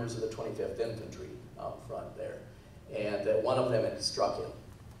 3 members of the 25th Infantry out front there, and that one of them had struck him.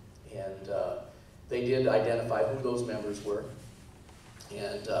 And they did identify who those members were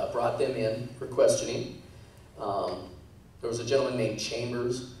and brought them in for questioning. There was a gentleman named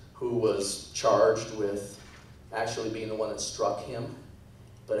Chambers who was charged with actually being the one that struck him.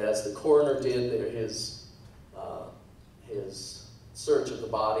 But as the coroner did his search of the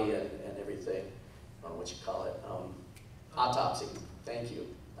body and everything, I don't know what you call it, autopsy, thank you.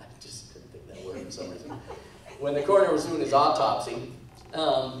 I just couldn't think of that word for some reason. When the coroner was doing his autopsy,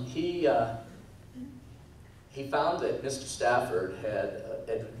 he found that Mr. Stafford had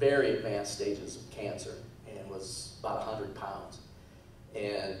at very advanced stages of cancer and was about 100 pounds.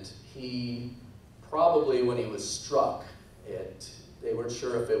 And he probably, when he was struck, they weren't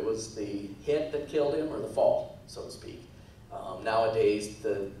sure if it was the hit that killed him or the fall, so to speak. Nowadays,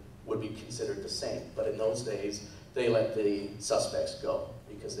 would be considered the same, but in those days, they let the suspects go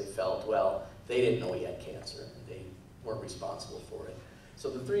because they felt, well, they didn't know he had cancer, and they weren't responsible for it. So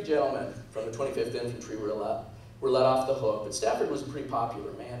the 3 gentlemen from the 25th Infantry were let off the hook, but Stafford was a pretty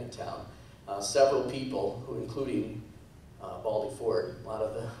popular man in town. Several people, including Baldy Ford, a lot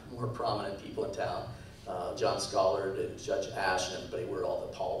of the more prominent people in town, John Scollard and Judge Ash and everybody were all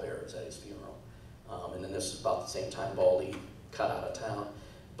the pallbearers at his funeral. And then this was about the same time Baldy cut out of town.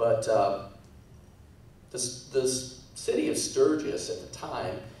 But the city of Sturgis at the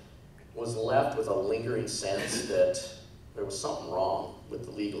time was left with a lingering sense that there was something wrong with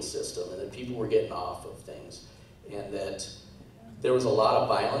the legal system and that people were getting off of things and that there was a lot of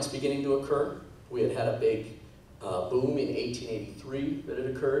violence beginning to occur. We had had a big boom in 1883 that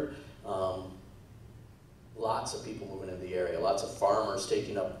had occurred. Lots of people moving into the area, lots of farmers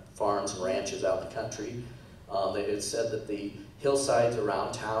taking up farms and ranches out in the country. They had said that the hillsides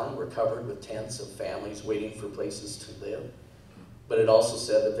around town were covered with tents of families waiting for places to live. But it also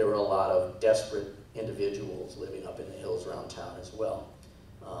said that there were a lot of desperate individuals living up in the hills around town as well.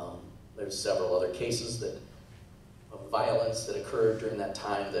 There's several other cases of violence that occurred during that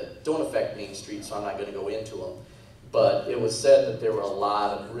time that don't affect Main Street, so I'm not going to go into them. But it was said that there were a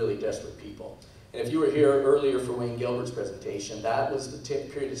lot of really desperate people. And if you were here earlier for Wayne Gilbert's presentation, that was the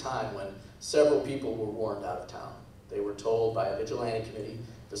period of time when several people were warned out of town. They were told by a vigilante committee,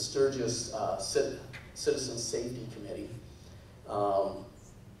 the Sturgis Citizen Safety Committee,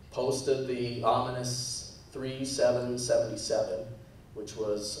 posted the ominous 3777, which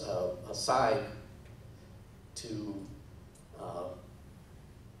was a sign to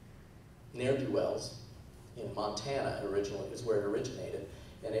ne'er-do-wells in Montana, originally is where it originated,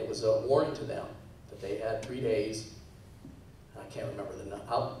 and it was a warning to them that they had 3 days. I can't remember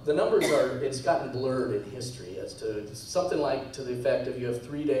the numbers it's gotten blurred in history as to something like to the effect of you have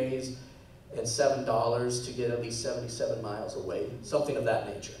 3 days and $7 to get at least 77 miles away, something of that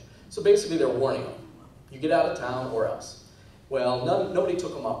nature. So basically they're warning them, you get out of town or else. Well, nobody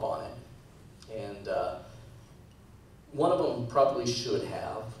took them up on it, and one of them probably should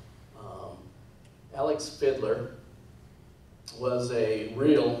have. Alex Fiddler was a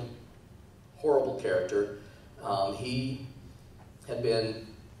real horrible character. He had been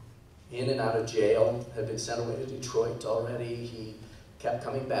in and out of jail, had been sent away to Detroit already. He kept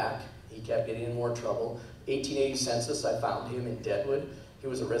coming back. He kept getting in more trouble. 1880 census, I found him in Deadwood. He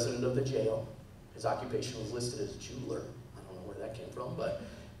was a resident of the jail. His occupation was listed as jeweler. I don't know where that came from, but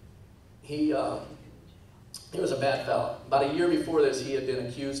he was a bad fellow. About a year before this, he had been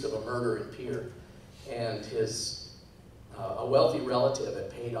accused of a murder in Pierre, and a wealthy relative had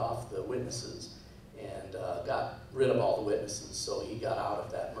paid off the witnesses and got rid of all the witnesses, so he got out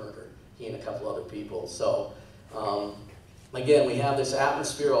of that murder, he and a couple other people. So again, we have this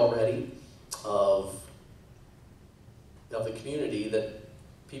atmosphere already of the community that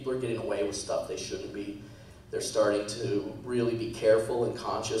people are getting away with stuff they shouldn't be. They're starting to really be careful and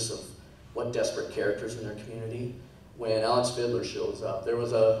conscious of what desperate characters in their community. When Alex Fiddler shows up, there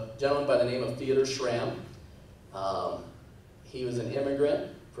was a gentleman by the name of Theodore Schramm. He was an immigrant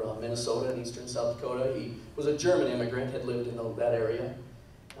from Minnesota and eastern South Dakota. He was a German immigrant, had lived in that area.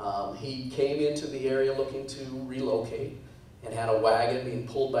 He came into the area looking to relocate and had a wagon being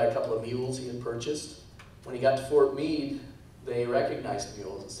pulled by a couple of mules he had purchased. When he got to Fort Meade, they recognized the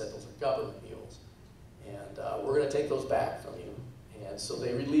mules and said those are government mules. and we're going to take those back from you. And so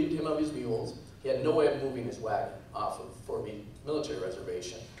they relieved him of his mules. He had no way of moving his wagon off of Fort Meade military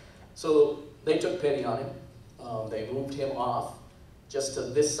reservation. So they took pity on him. They moved him off just to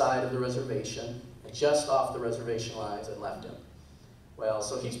this side of the reservation, just off the reservation lines, and left him. Well,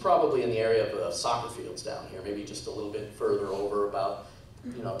 so he's probably in the area of the soccer fields down here, maybe just a little bit further over about,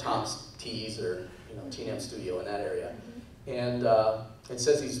 Tom's Tees or, T&M Studio in that area. And it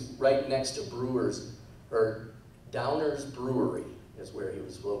says he's right next to Downer's Brewery is where he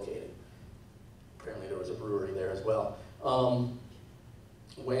was located. Apparently there was a brewery there as well.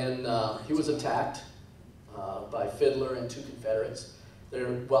 When he was attacked by Fiddler and 2 Confederates,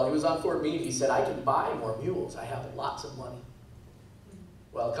 while he was on Fort Meade, he said, "I can buy more mules. I have lots of money."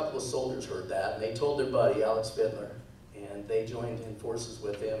 Well, a couple of soldiers heard that, and they told their buddy, Alex Fiddler, and they joined in forces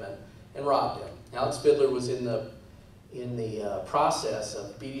with him and robbed him. Alex Fiddler was in the process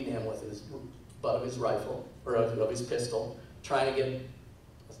of beating him with his butt of his rifle, or of his pistol, trying to get an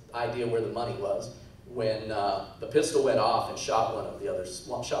idea where the money was, when the pistol went off and shot one of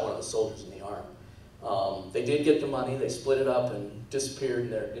the soldiers in the arm. They did get the money. They split it up and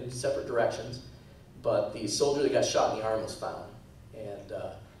disappeared in separate directions, but the soldier that got shot in the arm was found, and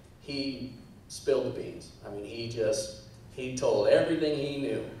he spilled the beans. I mean, he told everything he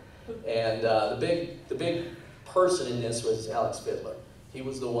knew, and the big person in this was Alex Fiddler. He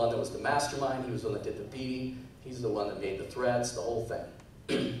was the one that was the mastermind. He was the one that did the beating. He's the one that made the threats, the whole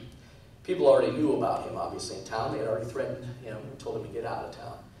thing. People already knew about him, obviously, in town. They had already threatened him and told him to get out of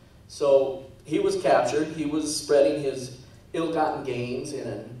town. So he was captured. He was spreading his ill-gotten gains in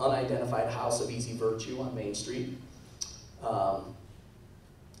an unidentified house of easy virtue on Main Street.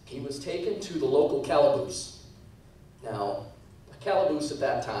 He was taken to the local calaboose. Now, a calaboose at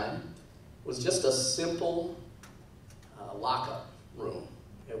that time was just a simple lockup room.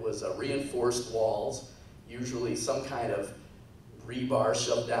 It was reinforced walls, usually some kind of rebar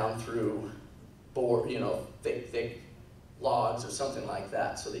shoved down through board, thick logs or something like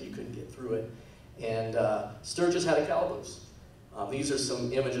that, so that you couldn't get through it. And Sturgis had a calaboose. These are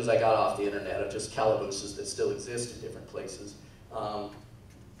some images I got off the internet of just calabooses that still exist in different places.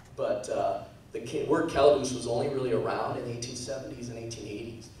 But the word calaboose was only really around in the 1870s and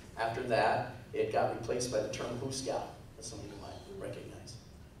 1880s. After that, it got replaced by the term hoosgow, as some of you might recognize.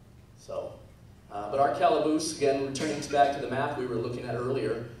 So, but our calaboose, again, returning back to the map we were looking at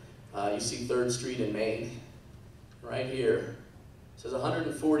earlier, you see 3rd Street in Maine, right here. It says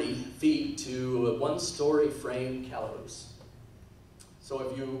 140 feet to a 1-story frame calaboose. So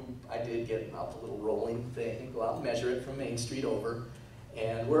I did get out the little rolling thing, go out and measure it from Main Street over,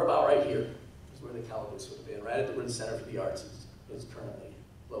 and we're about right here is where the calaboose would have been, right at where the Center for the Arts is currently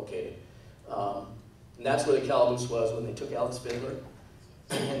located. And that's where the calaboose was when they took Alex Fiddler,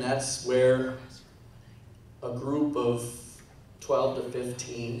 and that's where a group of 12 to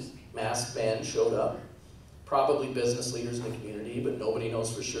 15 masked men showed up, probably business leaders in the community, but nobody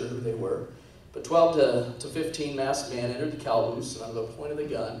knows for sure who they were. But 12 to 15 masked men entered the calaboose, and on the point of the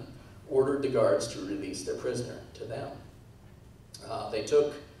gun, ordered the guards to release their prisoner to them. They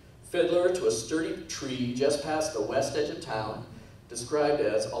took Fiddler to a sturdy tree just past the west edge of town, described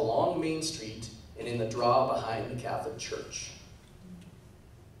as along Main Street and in the draw behind the Catholic Church.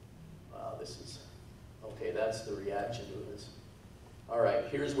 Wow, this is, okay, that's the reaction to this. All right,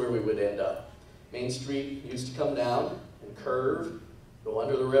 here's where we would end up. Main Street used to come down and curve, go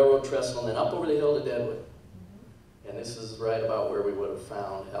under the railroad trestle, and then up over the hill to Deadwood. And this is right about where we would have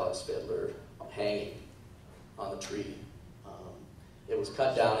found Alex Fiddler hanging on the tree. It was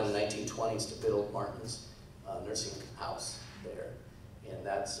cut down in the 1920s to build Martin's nursing house there. And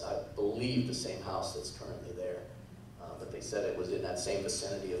that's, I believe, the same house that's currently there. But they said it was in that same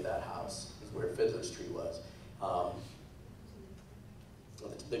vicinity of that house, is where Fiddler's tree was.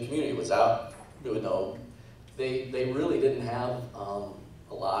 The community was out, they really didn't have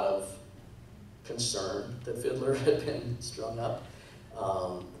a lot of concern that Fiddler had been strung up.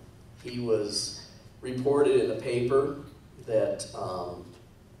 He was reported in the paper that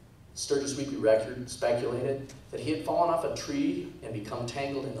Sturgis Weekly Record speculated that he had fallen off a tree and become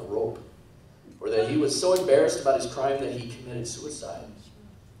tangled in the rope, or that he was so embarrassed about his crime that he committed suicide.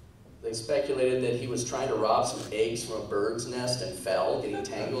 They speculated that he was trying to rob some eggs from a bird's nest and fell, getting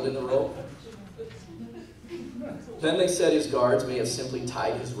tangled in the rope. Then they said his guards may have simply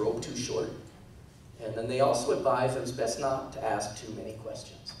tied his rope too short. And then they also advised that it's best not to ask too many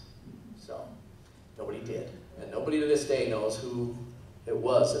questions. So, nobody did. And nobody to this day knows who it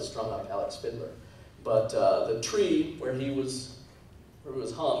was that strung up Alex Fiddler. But the tree where he was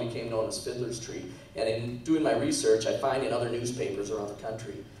hung became known as Fiddler's Tree. And in doing my research, I find in other newspapers around the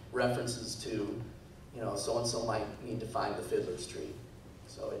country references to you know, so-and-so might need to find the fiddler's tree.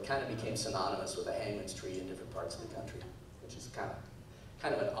 So it kind of became synonymous with a hangman's tree in different parts of the country, which is kind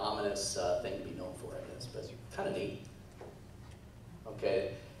of an ominous thing to be known for, I guess, but kind of neat.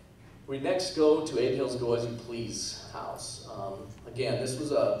 Okay, we next go to Abe Hill's Go As You Please house. Again, this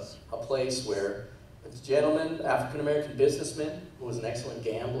was a place where a gentleman, African-American businessman, who was an excellent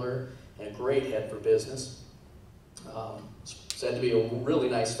gambler and a great head for business, said to be a really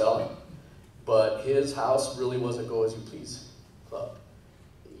nice fellow, but his house really was a Go As You Please club.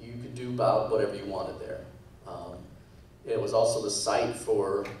 You could do about whatever you wanted there. It was also the site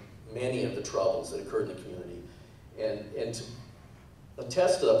for many of the troubles that occurred in the community. And to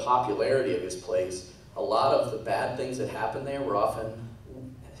attest to the popularity of his place, a lot of the bad things that happened there were often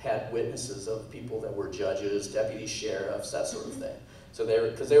had witnesses of people that were judges, deputy sheriffs, that sort of thing. So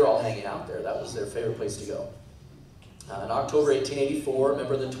because they were all hanging out there, that was their favorite place to go. In October 1884,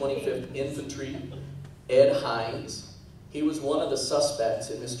 member of the 25th Infantry, Ed Hines, he was one of the suspects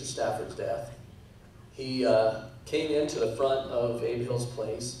in Mr. Stafford's death. He came into the front of Abe Hill's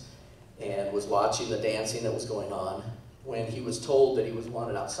place and was watching the dancing that was going on when he was told that he was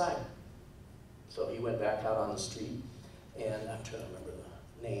wanted outside. So he went back out on the street, and I'm trying to remember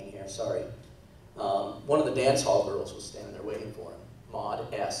the name here, sorry. One of the dance hall girls was standing there waiting for him.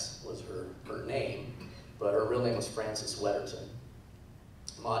 Maud S. was her name, but her real name was Frances Wetterton.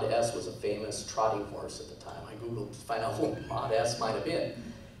 Maud S. was a famous trotting horse at the time. I Googled to find out who Maud S. might have been.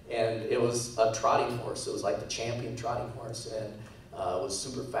 And it was a trotting horse. It was like the champion trotting horse, and it was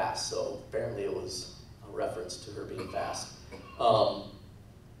super fast. So apparently it was a reference to her being fast.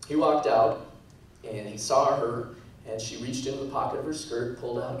 He walked out, and he saw her, and she reached into the pocket of her skirt,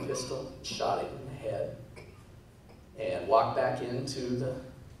 pulled out a pistol, and shot him in the head, and walked back into the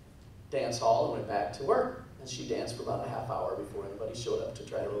dance hall and went back to work. And she danced for about a half hour before anybody showed up to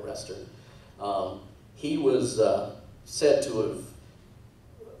try to arrest her. He was said to have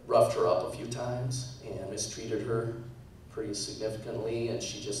roughed her up a few times and mistreated her pretty significantly, and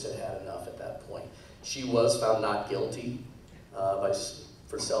she just had had enough at that point. She was found not guilty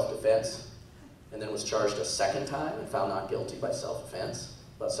for self-defense, and then was charged a second time and found not guilty by self-defense,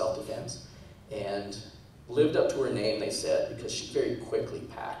 and lived up to her name, they said, because she very quickly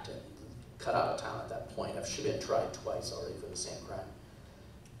packed and cut out of town at that point after she'd been tried twice already for the same crime.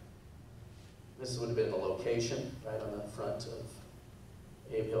 This would have been the location right on the front of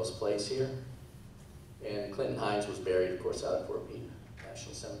Abe Hill's place here. And Clinton Hines was buried, of course, out at Fort Meade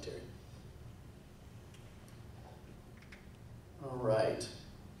National Cemetery. All right.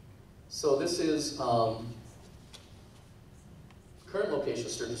 So this is current location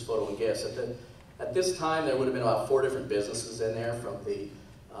of Sturgis Photo and Gifts. At this time, there would have been about 4 different businesses in there, from the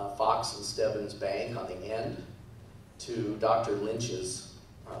Fox and Stebbins Bank on the end to Dr. Lynch's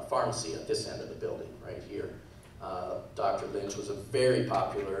pharmacy at this end of the building, right here. Dr. Lynch was a very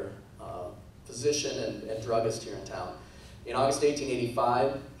popular physician and druggist here in town. In August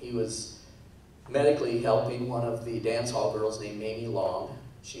 1885, he was medically helping one of the dance hall girls named Mamie Long.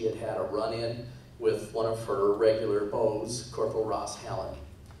 She had had a run-in with one of her regular beaux, Corporal Ross Hallen,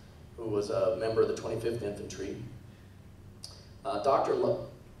 who was a member of the 25th Infantry. Dr.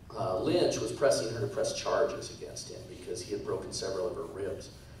 Lynch was pressing her to press charges against him because he had broken several of her ribs,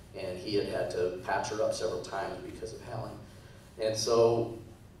 and he had had to patch her up several times because of Hallen. And so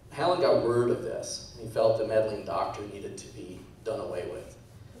Hallen got word of this, and he felt the meddling doctor needed to be done away with.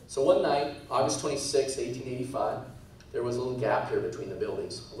 So one night, August 26, 1885, there was a little gap here between the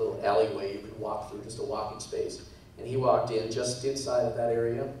buildings, a little alleyway you could walk through, just a walking space. And he walked in just inside of that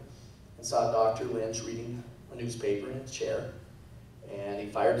area and saw Dr. Lynch reading a newspaper in his chair. And he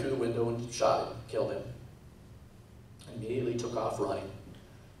fired through the window and shot him, killed him. Immediately took off running.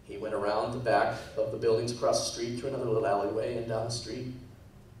 He went around the back of the buildings across the street through another little alleyway and down the street.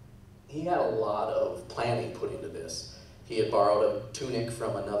 He had a lot of planning put into this. He had borrowed a tunic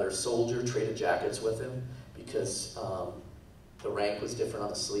from another soldier, traded jackets with him because the rank was different on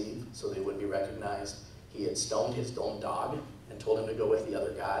the sleeve, so they wouldn't be recognized. He had stoned his own dog and told him to go with the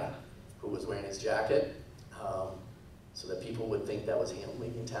other guy who was wearing his jacket, so that people would think that was him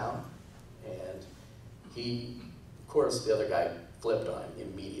leaving town. And he, of course, the other guy flipped on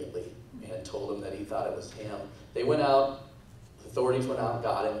him immediately and told him that he thought it was him. They went out, the authorities went out and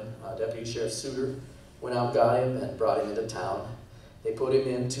got him. Deputy Sheriff Suter went out and got him and brought him into town. They put him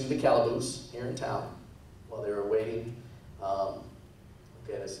into the calaboose here in town while they were waiting. Okay,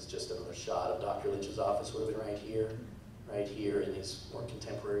 this is just another shot of Dr. Lynch's office. Would have been right here in these more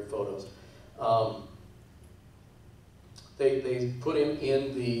contemporary photos. They put him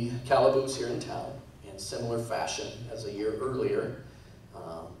in the calaboose here in town in similar fashion as a year earlier,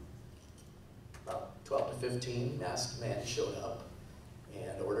 about 12 to 15 masked men showed up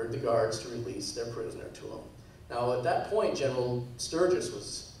and ordered the guards to release their prisoner to them. Now at that point, General Sturgis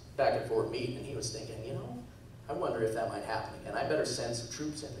was back at Fort Meade, and he was thinking, you know, I wonder if that might happen again. I better send some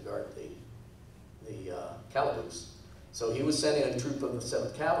troops in to guard the calaboose. So he was sending a troop of the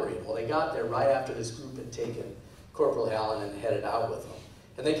 7th Cavalry, and well, they got there right after this group had taken Corporal Allen and headed out with them.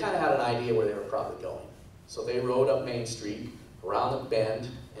 And they kind of had an idea where they were probably going. So they rode up Main Street, around the bend,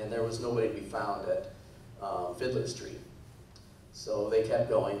 and there was nobody to be found at Fiddler Street. So they kept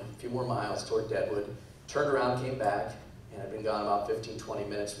going a few more miles toward Deadwood, turned around, came back, and had been gone about 15-20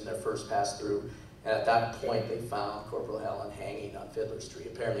 minutes from their first pass through. And at that point, they found Corporal Allen hanging on Fiddler Street.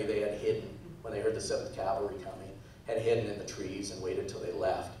 Apparently they had hidden, when they heard the 7th Cavalry coming, had hidden in the trees and waited till they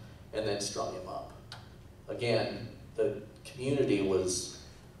left, and then strung him up. Again, the community was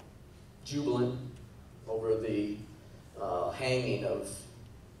jubilant over the hanging of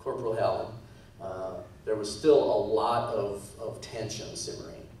Corporal Allen. There was still a lot of tension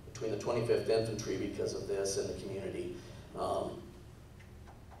simmering between the 25th Infantry because of this and the community.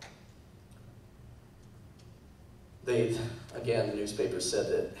 Again, the newspaper said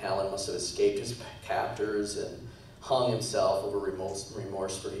that Allen must have escaped his captors and hung himself over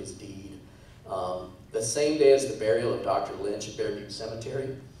remorse for his deed. The same day as the burial of Dr. Lynch at Bear Butte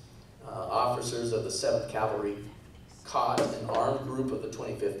Cemetery, officers of the 7th Cavalry caught an armed group of the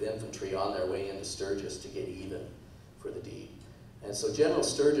 25th Infantry on their way into Sturgis to get even for the deed. And so General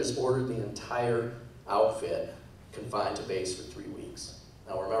Sturgis ordered the entire outfit confined to base for 3 weeks.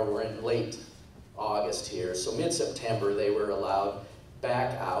 Now remember, we're in late August here, so mid-September they were allowed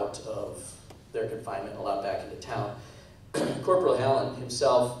back out of their confinement, allowed back into town. Corporal Allen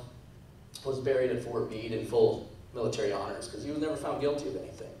himself was buried at Fort Meade in full military honors because he was never found guilty of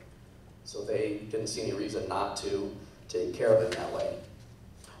anything. So they didn't see any reason not to take care of him that way.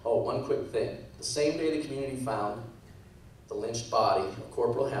 Oh, one quick thing. The same day the community found the lynched body of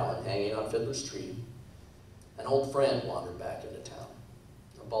Corporal Allen hanging on Fiddler Street, an old friend wandered back into town.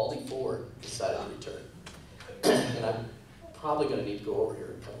 Baldy Ford decided to return. And I'm probably going to need to go over here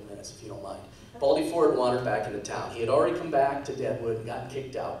in a couple minutes if you don't mind. Baldy Ford wandered back into town. He had already come back to Deadwood and got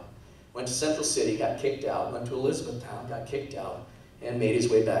kicked out. Went to Central City, got kicked out. Went to Elizabethtown, got kicked out. And made his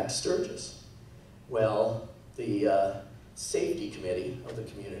way back to Sturgis. Well, the safety committee of the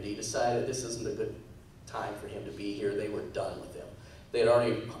community decided this isn't a good time for him to be here. They were done with him. They had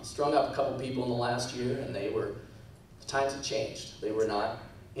already strung up a couple people in the last year, and the times had changed. They were not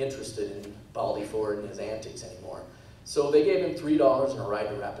interested in Baldy Ford and his antics anymore. So they gave him $3 and a ride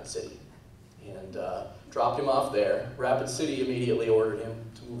to Rapid City and dropped him off there. Rapid City immediately ordered him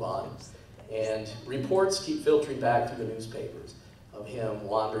to move on. And reports keep filtering back through the newspapers of him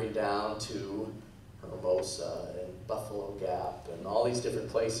wandering down to Hermosa and Buffalo Gap and all these different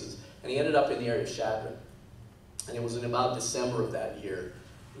places. And he ended up in the area of Chadron. And it was in about December of that year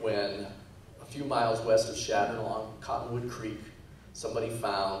when a few miles west of Chadron along Cottonwood Creek, somebody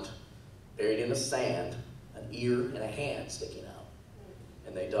found, buried in the sand, an ear and a hand sticking out.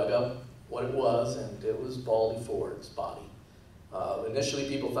 And they dug up what it was, and it was Baldy Ford's body. Initially,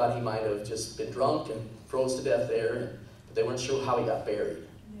 people thought he might have just been drunk and froze to death there, but they weren't sure how he got buried.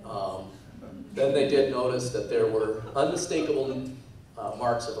 Then they did notice that there were unmistakable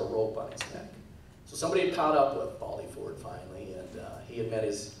marks of a rope on his neck. So somebody had caught up with Baldy Ford finally, and he had met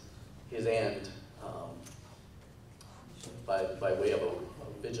his end by way of a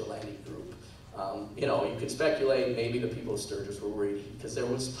vigilante group. You know, you could speculate maybe the people of Sturgis were worried because there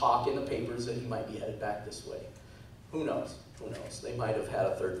was talk in the papers that he might be headed back this way. Who knows? Who knows? They might have had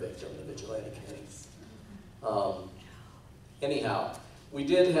a third victim, the vigilante committee. Anyhow, we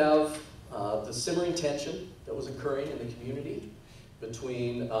did have the simmering tension that was occurring in the community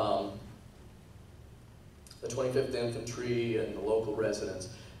between the 25th Infantry and the local residents.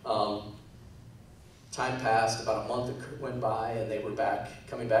 Time passed, about a month went by, and they were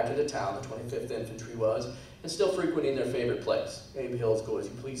coming back into town, the 25th Infantry was, and still frequenting their favorite place, Abe Hill's Go As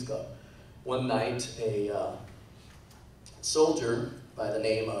You Please Club. One night, a soldier by the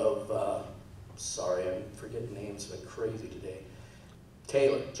name of, sorry, I'm forgetting names, but crazy today,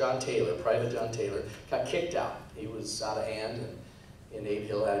 John Taylor, Private John Taylor, got kicked out. He was out of hand, and Abe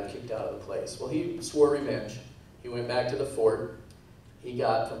Hill had him kicked out of the place. Well, he swore revenge. He went back to the fort. He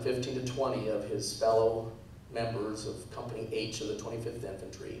got from 15 to 20 of his fellow members of Company H of the 25th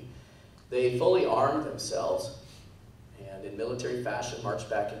Infantry. They fully armed themselves and in military fashion marched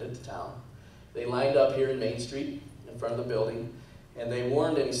back into town. They lined up here in Main Street in front of the building, and they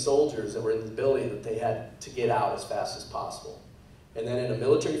warned any soldiers that were in the building that they had to get out as fast as possible. And then in a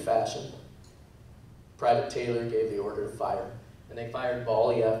military fashion, Private Taylor gave the order to fire, and they fired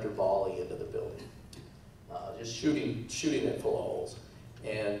volley after volley into the building. just shooting it full of holes.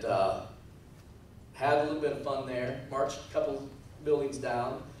 And had a little bit of fun there, marched a couple buildings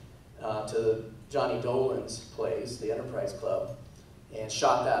down to Johnny Dolan's place, the Enterprise Club, and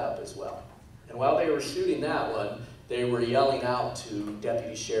shot that up as well. And while they were shooting that one, they were yelling out to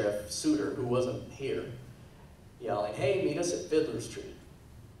Deputy Sheriff Suter, who wasn't here, yelling, "Hey, meet us at Fiddler's Tree.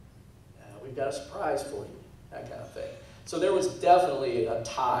 We've got a surprise for you," that kind of thing. So there was definitely a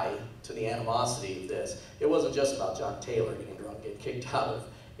tie to the animosity of this. It wasn't just about John Taylor getting drunk, getting kicked out of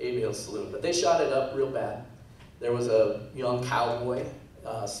Abiel's Saloon, but they shot it up real bad. There was a young cowboy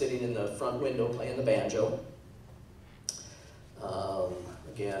sitting in the front window playing the banjo.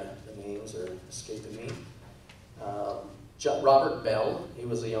 Again, the names are escaping me. Robert Bell, he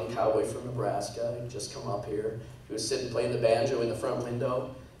was a young cowboy from Nebraska. He'd just come up here. He was sitting playing the banjo in the front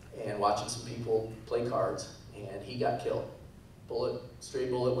window and watching some people play cards, and he got killed. Stray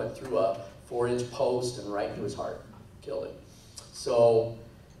bullet went through a 4-inch post and right into his heart, killed him. So,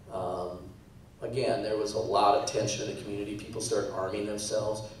 again, there was a lot of tension in the community. People started arming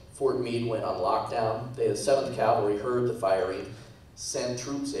themselves. Fort Meade went on lockdown. The 7th Cavalry heard the firing, sent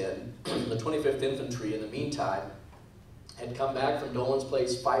troops in. The 25th Infantry, in the meantime, had come back from Dolan's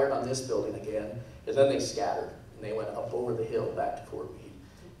place, fired on this building again, and then they scattered. And they went up over the hill back to Fort Meade,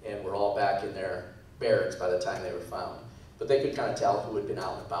 and were all back in their barracks by the time they were found. But they could kind of tell who had been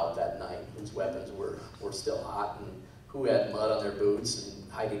out and about that night, whose weapons were still hot, and who had mud on their boots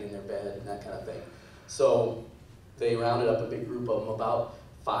and hiding in their bed and that kind of thing. So they rounded up a big group of them. About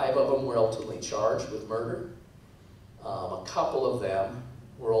 5 of them were ultimately charged with murder. A couple of them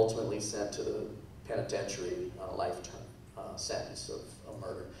were ultimately sent to the penitentiary on a life term sentence of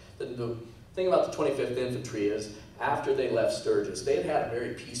murder. The thing about the 25th Infantry is, after they left Sturgis, they had had a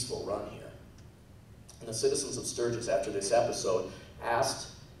very peaceful run here. And the citizens of Sturgis, after this episode,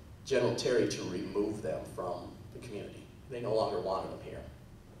 asked General Terry to remove them from the community. They no longer wanted them here.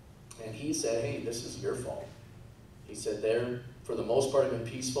 And he said, "Hey, this is your fault." He said, "They're, for the most part, have been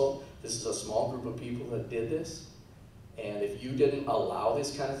peaceful. This is a small group of people that did this. And if you didn't allow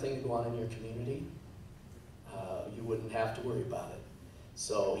this kind of thing to go on in your community, you wouldn't have to worry about it."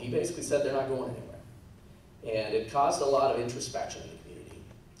 So he basically said they're not going anywhere. And it caused a lot of introspection in the community.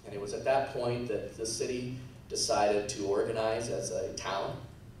 And it was at that point that the city decided to organize as a town,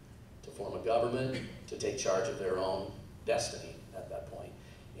 to form a government, to take charge of their own destiny at that point.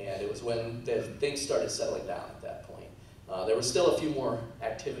 And it was when things started settling down at that point. There were still a few more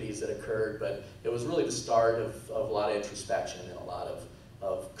activities that occurred, but it was really the start of a lot of introspection and a lot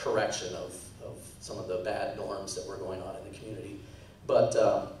of correction of some of the bad norms that were going on in the community. But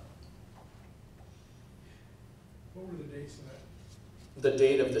What were the dates of that? the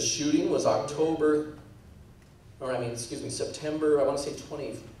date of the shooting was September, I want to say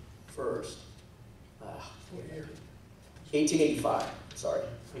 21st. What year? 1885, sorry,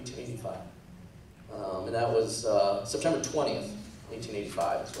 1885. And that was September 20th,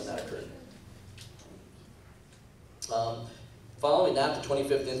 1885 is when that occurred. Following that, the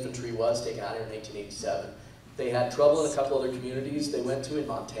 25th Infantry was taken out here in 1887. They had trouble in a couple other communities they went to in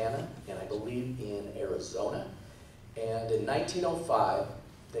Montana, and I believe in Arizona. And in 1905,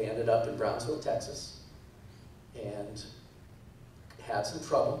 they ended up in Brownsville, Texas, and had some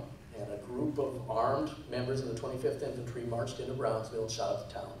trouble. And a group of armed members of the 25th Infantry marched into Brownsville and shot up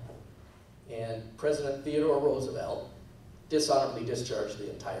the town. And President Theodore Roosevelt dishonorably discharged the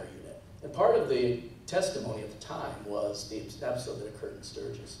entire unit. And part of the testimony at the time was the episode that occurred in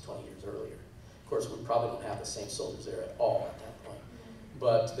Sturgis 20 years earlier. Of course, we probably don't have the same soldiers there at all at that point.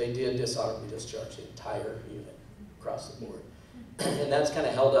 But they did dishonorably discharge the entire unit across the board. And that's kind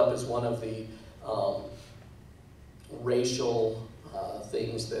of held up as one of the racial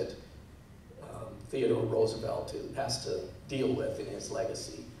things that Theodore Roosevelt has to deal with in his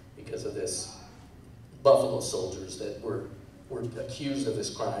legacy because of this Buffalo soldiers that were accused of this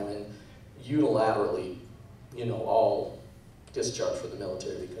crime and unilaterally, all discharged from the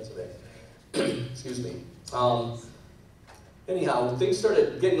military because of it. Excuse me. Anyhow, things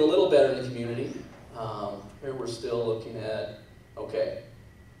started getting a little better in the community. Here we're still looking at, okay,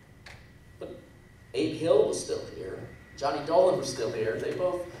 but Abe Hill was still here. Johnny Dolan was still here. They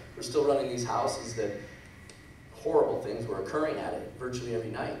both were still running these houses that horrible things were occurring at it virtually every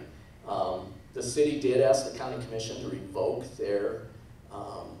night. The city did ask the county commission to revoke their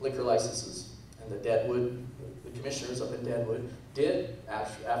liquor licenses, and the commissioners up in Deadwood did,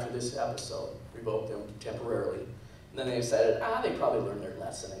 after this episode, revoke them temporarily. And then they decided, they probably learned their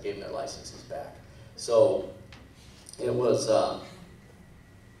lesson and gave them their licenses back. So it was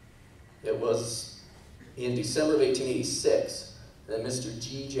in December of 1886 that Mr.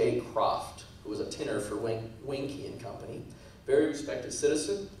 G.J. Croft, who who was a tinner for Winke and Company. Very respected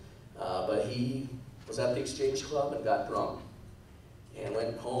citizen, but he was at the Exchange Club and got drunk and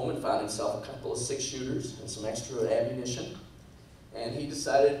went home and found himself a couple of 6-shooters and some extra ammunition. And he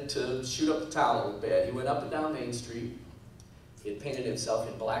decided to shoot up the town a little bit. He went up and down Main Street. He had painted himself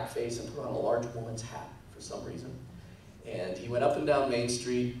in blackface and put on a large woman's hat for some reason. And he went up and down Main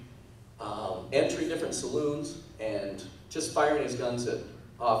Street, entering different saloons and just firing his guns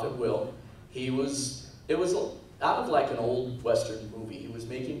off at will. It was out of like an old Western movie. He was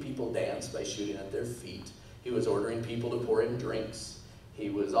making people dance by shooting at their feet. He was ordering people to pour him drinks. He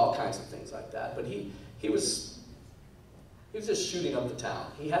was all kinds of things like that. But he was just shooting up the town.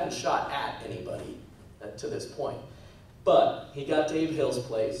 He hadn't shot at anybody to this point. But he got Dave Hill's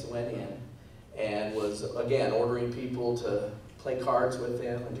place, went in, and was, again, ordering people to play cards with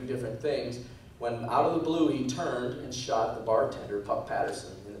him and do different things, when out of the blue he turned and shot the bartender, Puck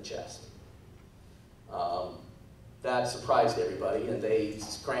Patterson, in the chest. That surprised everybody, and they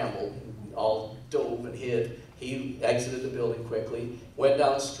scrambled, all dove and hid. He exited the building quickly, went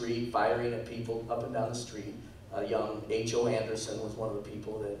down the street, firing at people up and down the street. Young H.O. Anderson was one of the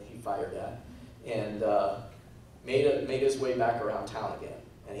people that he fired at, and made his way back around town again.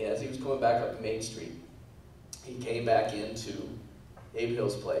 And as he was coming back up Main Street, he came back into Abe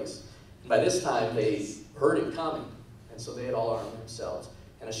Hill's place. And by this time, they heard him coming, and so they had all armed themselves,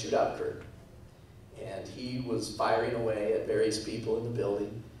 and a shootout occurred. And he was firing away at various people in the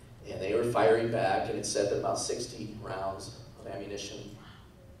building, and they were firing back, and it said that about 60 rounds of ammunition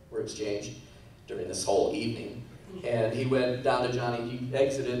were exchanged during this whole evening. And he went down to he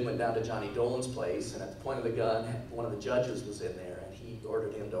exited and went down to Johnny Dolan's place, and at the point of the gun, one of the judges was in there, and he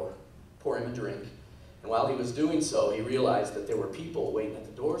ordered him to pour him a drink. And while he was doing so, he realized that there were people waiting at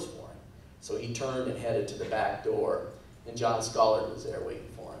the doors for him. So he turned and headed to the back door, and John Scollard was there waiting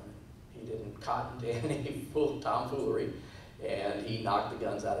for him. He didn't cotton to any tomfoolery, and he knocked the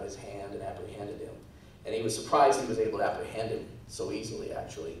guns out of his hand and apprehended him. And he was surprised he was able to apprehend him so easily,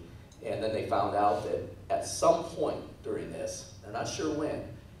 actually. And then they found out that at some point during this, they're not sure when,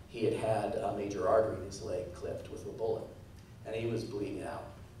 he had had a major artery in his leg clipped with a bullet, and he was bleeding out.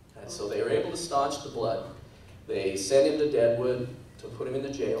 And so they were able to staunch the blood. They sent him to Deadwood to put him in the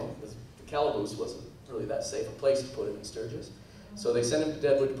jail, because the Calaboose wasn't really that safe a place to put him in Sturgis. So they sent him to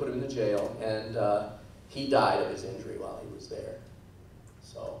Deadwood to put him in the jail, and he died of his injury while he was there.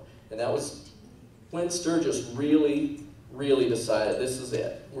 So, and that was when Sturgis really decided, this is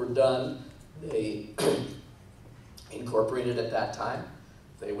it, we're done. They incorporated at that time.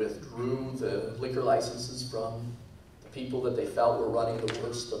 They withdrew the liquor licenses from the people that they felt were running the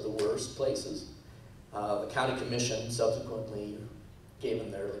worst of the worst places. The county commission subsequently gave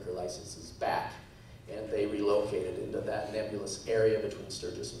them their liquor licenses back, and they relocated into that nebulous area between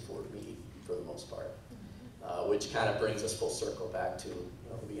Sturgis and Fort Meade for the most part, which kind of brings us full circle back to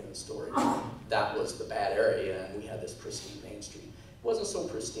the beginning of the story. That was the bad area, and we had this pristine Main Street. It wasn't so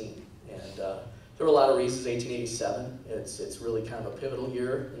pristine, and there were a lot of reasons. 1887, it's really kind of a pivotal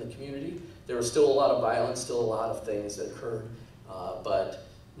year in the community. There was still a lot of violence, still a lot of things that occurred, but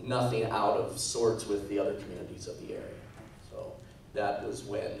nothing out of sorts with the other communities of the area. So that was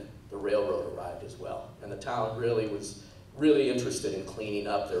when the railroad arrived as well. And the town really was interested in cleaning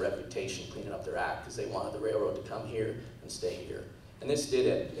up their reputation, cleaning up their act, because they wanted the railroad to come here and stay here. And this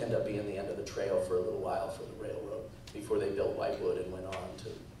did end up being the end of the trail for a little while for the railroad, before they built Whitewood and went on to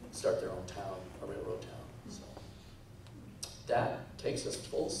start their own town, a railroad town. So that takes us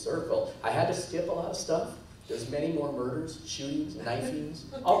full circle. I had to skip a lot of stuff. There's many more murders, shootings, knifings,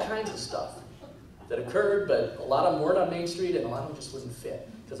 all kinds of stuff that occurred, but a lot of them weren't on Main Street, and a lot of them just wouldn't fit,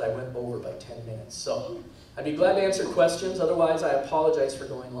 because I went over by 10 minutes. So I'd be glad to answer questions. Otherwise, I apologize for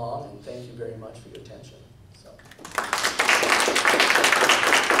going long, and thank you very much for your attention.